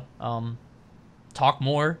 you know? Talk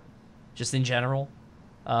more, just in general.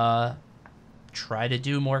 Try to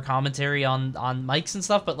do more commentary on mics and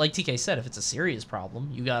stuff, but like TK said, if it's a serious problem,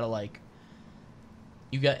 you gotta like,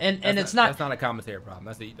 and it's not... That's not a commentary problem.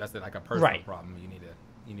 That's like a personal problem. You need to...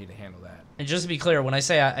 you need to handle that. And just to be clear, when I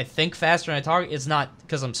say I think faster than I talk, it's not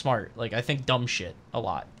because I'm smart. Like, I think dumb shit a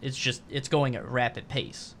lot. It's just, it's going at rapid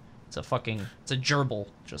pace. It's a gerbil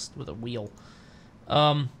just with a wheel.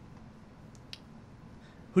 Who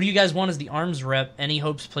do you guys want as the ARMS rep? Any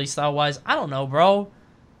hopes playstyle-wise? I don't know, bro.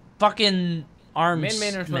 Fucking ARMS,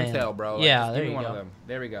 Min or Twintail, bro. Like, yeah, there give me you one go. of them.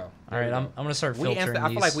 There we go. All right, I'm going to start filtering I feel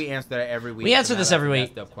these. like we answer that every week. We answer this every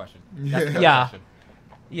week. That's the question. Yeah.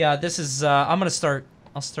 Yeah, this is, I'm going to start,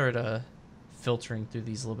 I'll start filtering through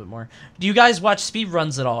these a little bit more. Do you guys watch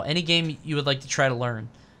speedruns at all? Any game you would like to try to learn?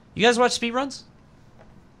 You guys watch speedruns?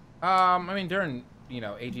 I mean, during,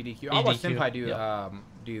 AGDQ. I'll watch Senpai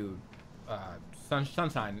do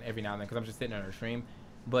Sunshine every now and then because I'm just sitting on her stream.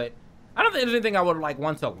 But I don't think there's anything I would,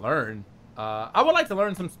 want to learn. I would like to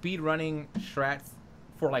learn some speed running strats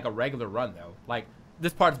for, a regular run, though. Like,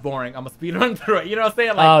 this part's boring. I'm going to speed run through it. You know what I'm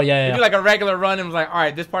saying? Like, oh, yeah. You do, a regular run and was like, all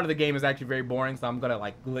right, this part of the game is actually very boring, so I'm going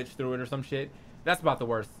to, glitch through it or some shit. That's about the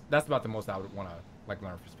worst. That's about the most I would want to,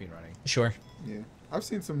 learn for speed running. Sure. Yeah. I've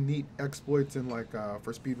seen some neat exploits in,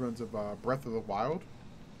 for speedruns of Breath of the Wild.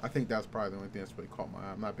 I think that's probably the only thing that's really caught my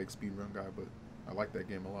eye. I'm not a big speedrun guy, but I like that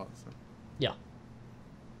game a lot, so. Yeah.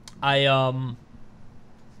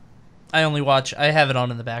 I only watch, I have it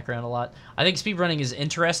on in the background a lot. I think speedrunning is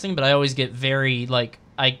interesting, but I always get very,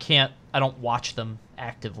 I don't watch them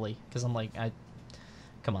actively, because I'm like,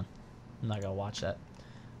 come on, I'm not going to watch that.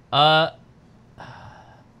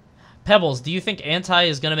 Pebbles, do you think Anti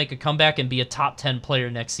is going to make a comeback and be a top 10 player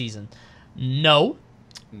next season? No.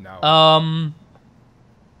 No.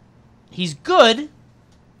 He's good,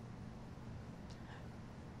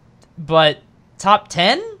 but top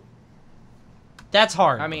 10? That's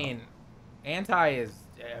hard. I mean, Anti is,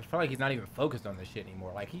 I feel like he's not even focused on this shit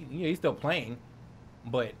anymore. Like, he's still playing,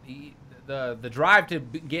 but the drive to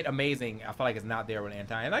get amazing, I feel like it's not there with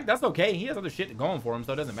Anti. And, that's okay. He has other shit going for him,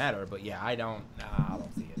 so it doesn't matter. But, yeah, I don't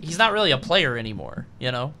see it. He's not really a player anymore,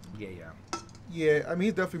 Yeah. Yeah, I mean,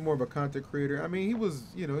 he's definitely more of a content creator. I mean, he was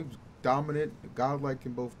dominant, godlike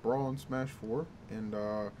in both Brawl and Smash 4. And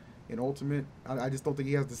in Ultimate, I just don't think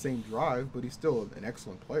he has the same drive, but he's still an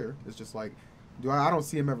excellent player. It's just like, I don't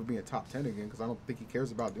see him ever being a top 10 again because I don't think he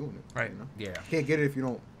cares about doing it. Right. You Yeah. Can't get it if you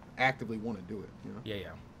don't actively want to do it. Yeah.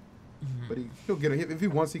 Mm-hmm. But he'll get it if he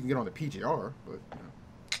wants. He can get on the PGR, but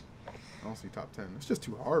I don't see top 10. It's just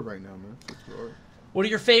too hard right now, man. It's just too hard. What are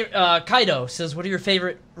your favorite? Kaido says, "What are your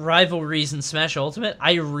favorite rivalries in Smash Ultimate?"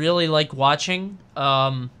 I really like watching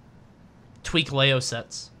Tweak Leo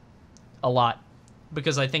sets a lot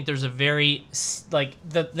because I think there's a very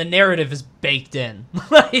the narrative is baked in.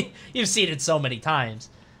 You've seen it so many times.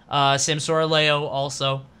 Samsora Leo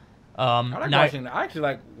also. I actually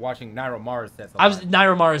like watching Nairo Mars sets.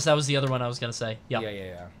 Nairo Mars. That was the other one I was gonna say. Yep.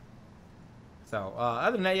 Yeah. So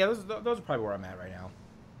other than that, yeah, those are probably where I'm at right now.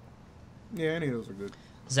 Yeah, any of those are good.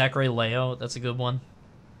 Zachary Leo, that's a good one.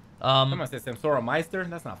 I'm gonna say Samsora Meister.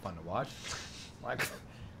 That's not fun to watch.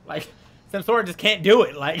 Like Samsora just can't do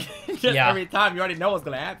it. Every time you already know what's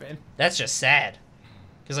gonna happen. That's just sad.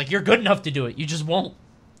 Because you're good enough to do it, you just won't.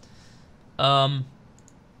 All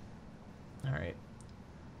right.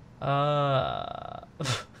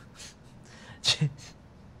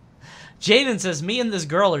 Jaden says, me and this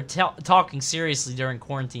girl are talking seriously during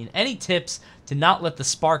quarantine. Any tips to not let the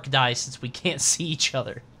spark die since we can't see each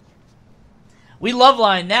other? We love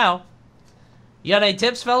line now. You got any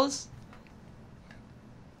tips, fellas?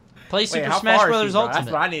 Play Super Smash Brothers Ultimate.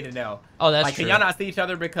 That's what I need to know. Oh, that's true. Can y'all not see each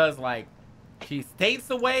other because, she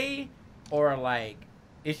states away? Or,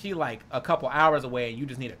 is she, a couple hours away and you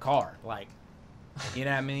just need a car? You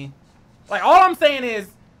know what I mean? All I'm saying is,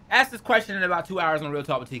 ask this question in about 2 hours on Real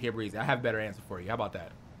Talk with TK Breezy. I have a better answer for you. How about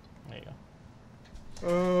that? There you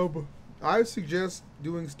go. I suggest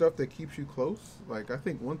doing stuff that keeps you close. I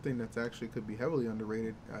think one thing that's actually could be heavily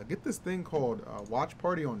underrated, get this thing called Watch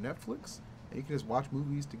Party on Netflix. And you can just watch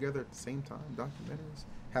movies together at the same time, documentaries,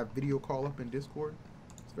 have video call up in Discord.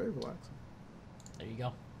 It's very relaxing. There you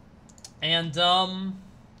go. And, I'm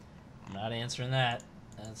not answering that.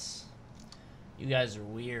 You guys are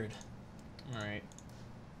weird. Alright.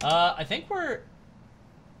 I think we're...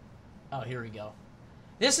 Oh, here we go.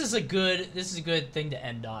 This is a good thing to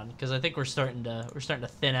end on because I think we're starting to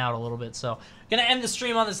thin out a little bit. So, gonna end the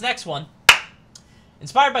stream on this next one.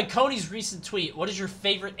 Inspired by Coney's recent tweet, what is your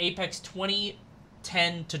favorite Apex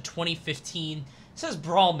 2010 to 2015? It says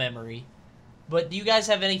Brawl memory, but do you guys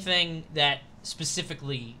have anything that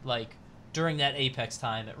specifically during that Apex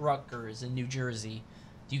time at Rutgers in New Jersey?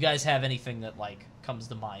 Do you guys have anything that comes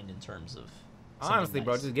to mind in terms of? Honestly, nice?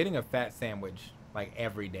 Bro, just getting a fat sandwich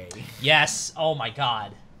every day. Yes. Oh my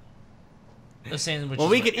God. Those sandwiches. Well,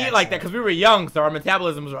 we were could eat excellent. like that because we were young, so our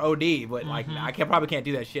metabolisms are OD. But like, probably can't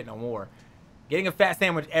do that shit no more. Getting a fat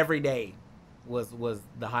sandwich every day was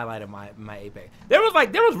the highlight of my Apex. There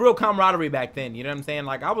was real camaraderie back then. You know what I'm saying?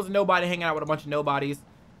 Like I was a nobody hanging out with a bunch of nobodies.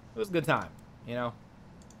 It was a good time. You know?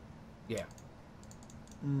 Yeah.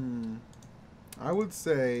 I would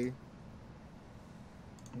say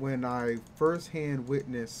when I firsthand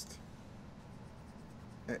witnessed.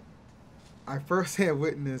 I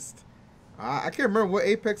can't remember what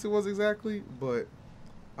Apex it was exactly, but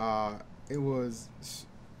it was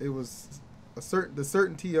the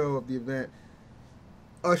certain TO of the event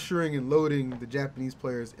ushering and loading the Japanese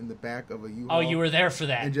players in the back of a U-Haul. Oh, you were there for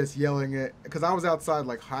that. And just yelling it because I was outside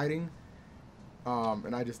like hiding,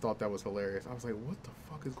 and I just thought that was hilarious. I was like, "What the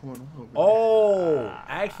fuck is going on?" Oh,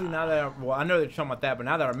 actually, now that I know they're talking about that, but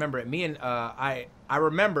now that I remember it, me and I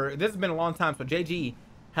remember this has been a long time. So JG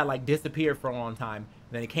had like disappeared for a long time,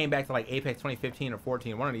 and then he came back to like Apex 2015 or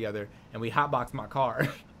 14, one or the other, and we hotboxed my car,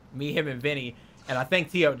 me, him, and Vinny, and I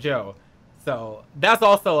think T.O. Joe. So that's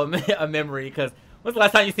also a memory because when's the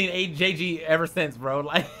last time you seen JG ever since, bro?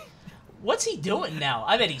 Like, what's he doing now?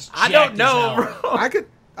 I bet he's. I don't know, bro.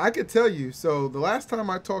 I could tell you. So the last time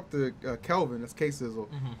I talked to Kelvin, that's K-Sizzle,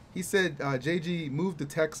 he said JG moved to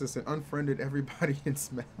Texas and unfriended everybody in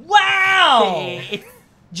Smash. Wow,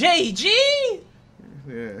 JG.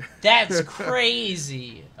 Yeah. That's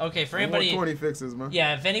crazy. Okay, for anybody. 20 fixes, man.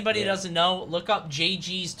 Yeah, if anybody doesn't know, look up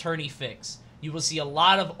JG's tourney fix. You will see a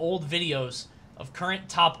lot of old videos of current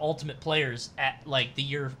top ultimate players at like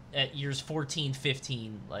years 14,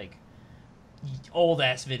 15, like old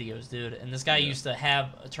ass videos, dude. And this guy used to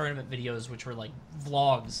have tournament videos which were like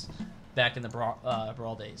vlogs back in the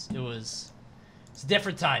Brawl days. It's a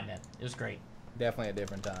different time, man. It was great. Definitely a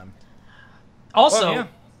different time. Also,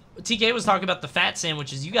 TK was talking about the fat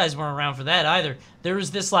sandwiches. You guys weren't around for that either. There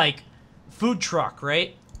was this like food truck,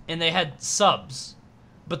 right? And they had subs,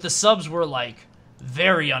 but the subs were like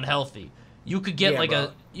very unhealthy. You could get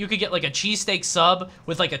a cheesesteak sub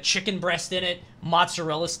with like a chicken breast in it,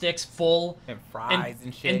 mozzarella sticks full, and fries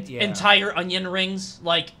and shit. Entire onion rings.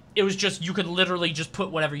 Like it was just you could literally just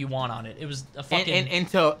put whatever you want on it. It was a fucking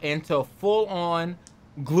into full on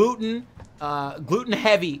gluten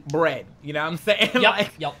heavy bread. You know what I'm saying?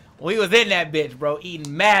 Yep. We was in that bitch, bro,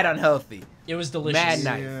 eating mad unhealthy. It was delicious. Mad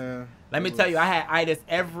nice. Yeah, Let me tell you, I had itis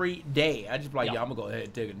every day. I just be like, yo, I'm gonna go ahead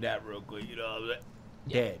and take a nap real quick. You know,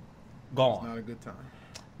 dead, gone. It's not a good time.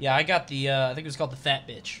 Yeah, I got the I think it was called the Fat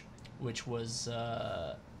Bitch, which was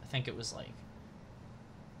I think it was like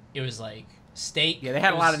steak. Yeah, they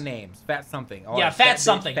had a lot of names. Fat something. Yeah, fat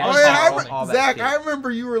something. Oh yeah, Zach, I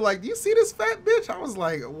remember you were like, "Do you see this fat bitch?" I was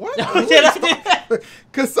like, "What?" Did I do that?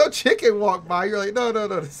 Because some chicken walked by. You're like, "No." Did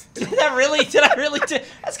I really?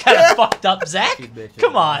 That's kind of fucked up, Zach.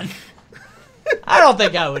 Come on. I don't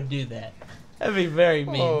think I would do that. That'd be very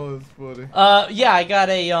mean. Oh, it's funny. Yeah, I got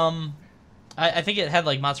a I think it had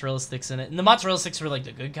like mozzarella sticks in it, and the mozzarella sticks were like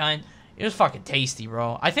the good kind. It was fucking tasty,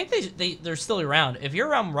 bro. I think they're still around. If you're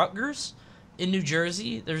around Rutgers in New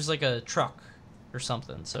Jersey, there's like a truck or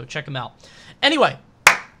something, so check them out. Anyway,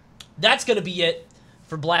 that's gonna be it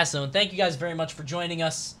for Blast Zone. Thank you guys very much for joining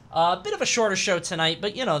us. A bit of a shorter show tonight,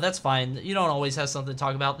 but you know that's fine. You don't always have something to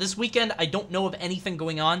talk about. This weekend, I don't know of anything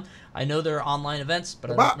going on. I know there are online events,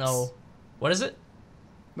 but I don't know. What is it?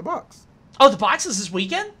 The box. Oh, the box is this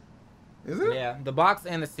weekend? Is it? Yeah, the box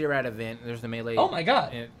and the Sirat event. There's the Melee. Oh my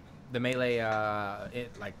god. The Melee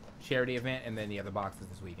like charity event, and then the other box is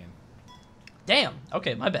this weekend. Damn.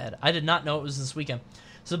 Okay, my bad. I did not know it was this weekend.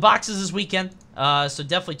 So the box is this weekend. So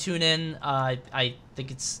definitely tune in. I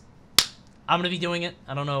think I'm gonna be doing it.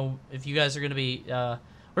 I don't know if you guys are gonna be.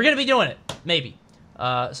 We're gonna be doing it, maybe.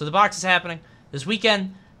 So the box is happening this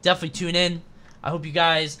weekend. Definitely tune in. I hope you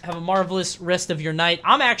guys have a marvelous rest of your night.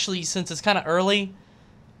 I'm actually, since it's kind of early,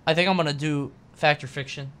 I think I'm gonna do Fact or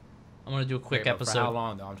Fiction. I'm gonna do a quick episode. For how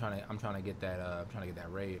long though? I'm trying to get that.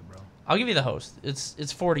 Raid, bro. I'll give you the host.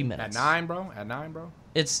 It's 40 minutes. At 9, bro.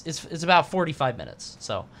 It's about 45 minutes.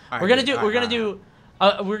 So we're gonna do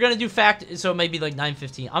fact. So maybe like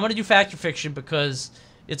 9:15. I'm gonna do Fact or Fiction because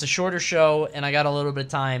it's a shorter show and I got a little bit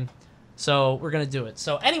of time. So we're gonna do it.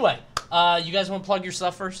 So anyway, you guys want to plug your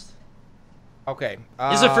stuff first? Okay.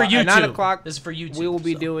 This is for YouTube. At 9 o'clock. This is for YouTube. We will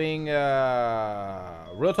be doing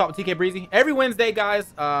Real Talk with TK Breezy every Wednesday,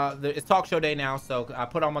 guys. It's talk show day now, so I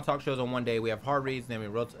put all my talk shows on one day. We have Hard Reads,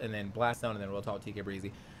 and then Blast Zone, and then Real Talk with TK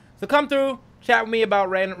Breezy. So come through, chat with me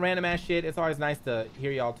about random ass shit. It's always nice to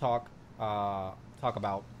hear y'all talk about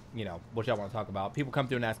what y'all want to talk about. People come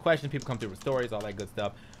through and ask questions. People come through with stories, all that good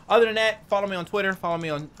stuff. Other than that, follow me on Twitter. Follow me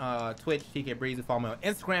on Twitch, TK Breezy. Follow me on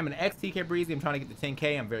Instagram and X, TK Breezy. I'm trying to get to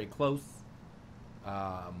 10K. I'm very close.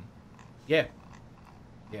 Yeah.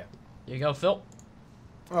 There you go, Phil.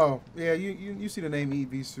 Oh, yeah, you see the name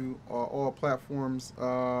EVSU, all platforms,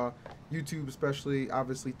 YouTube especially,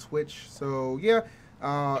 obviously Twitch. So, yeah,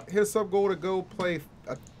 hit us up, go play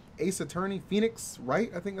Ace Attorney, Phoenix, right?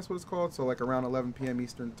 I think that's what it's called. So, like, around 11 p.m.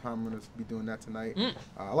 Eastern time, I'm going to be doing that tonight.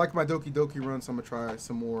 I like my Doki Doki run, so I'm going to try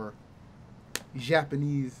some more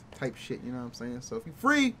Japanese type shit, you know what I'm saying? So, if you're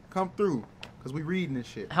free, come through, because we reading this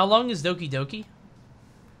shit. How long is Doki Doki?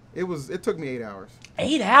 It took me 8 hours.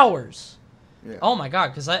 8 hours? Yeah. Oh my god,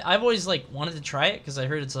 because I've always like wanted to try it because I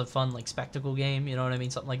heard it's a fun like spectacle game, you know what I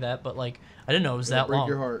mean, something like that. But like I didn't know it was that long. Break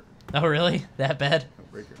your heart. Oh really? That bad?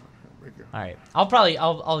 Break your heart. All right,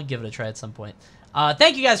 I'll give it a try at some point.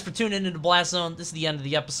 Thank you guys for tuning into Blast Zone. This is the end of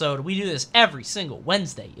the episode. We do this every single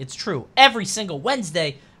Wednesday. It's true, every single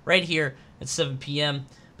Wednesday right here at 7 p.m.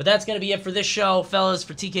 But that's gonna be it for this show, fellas.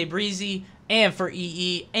 For TK Breezy and for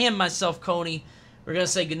EE and myself, Coney, we're gonna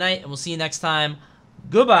say goodnight and we'll see you next time.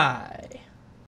 Goodbye.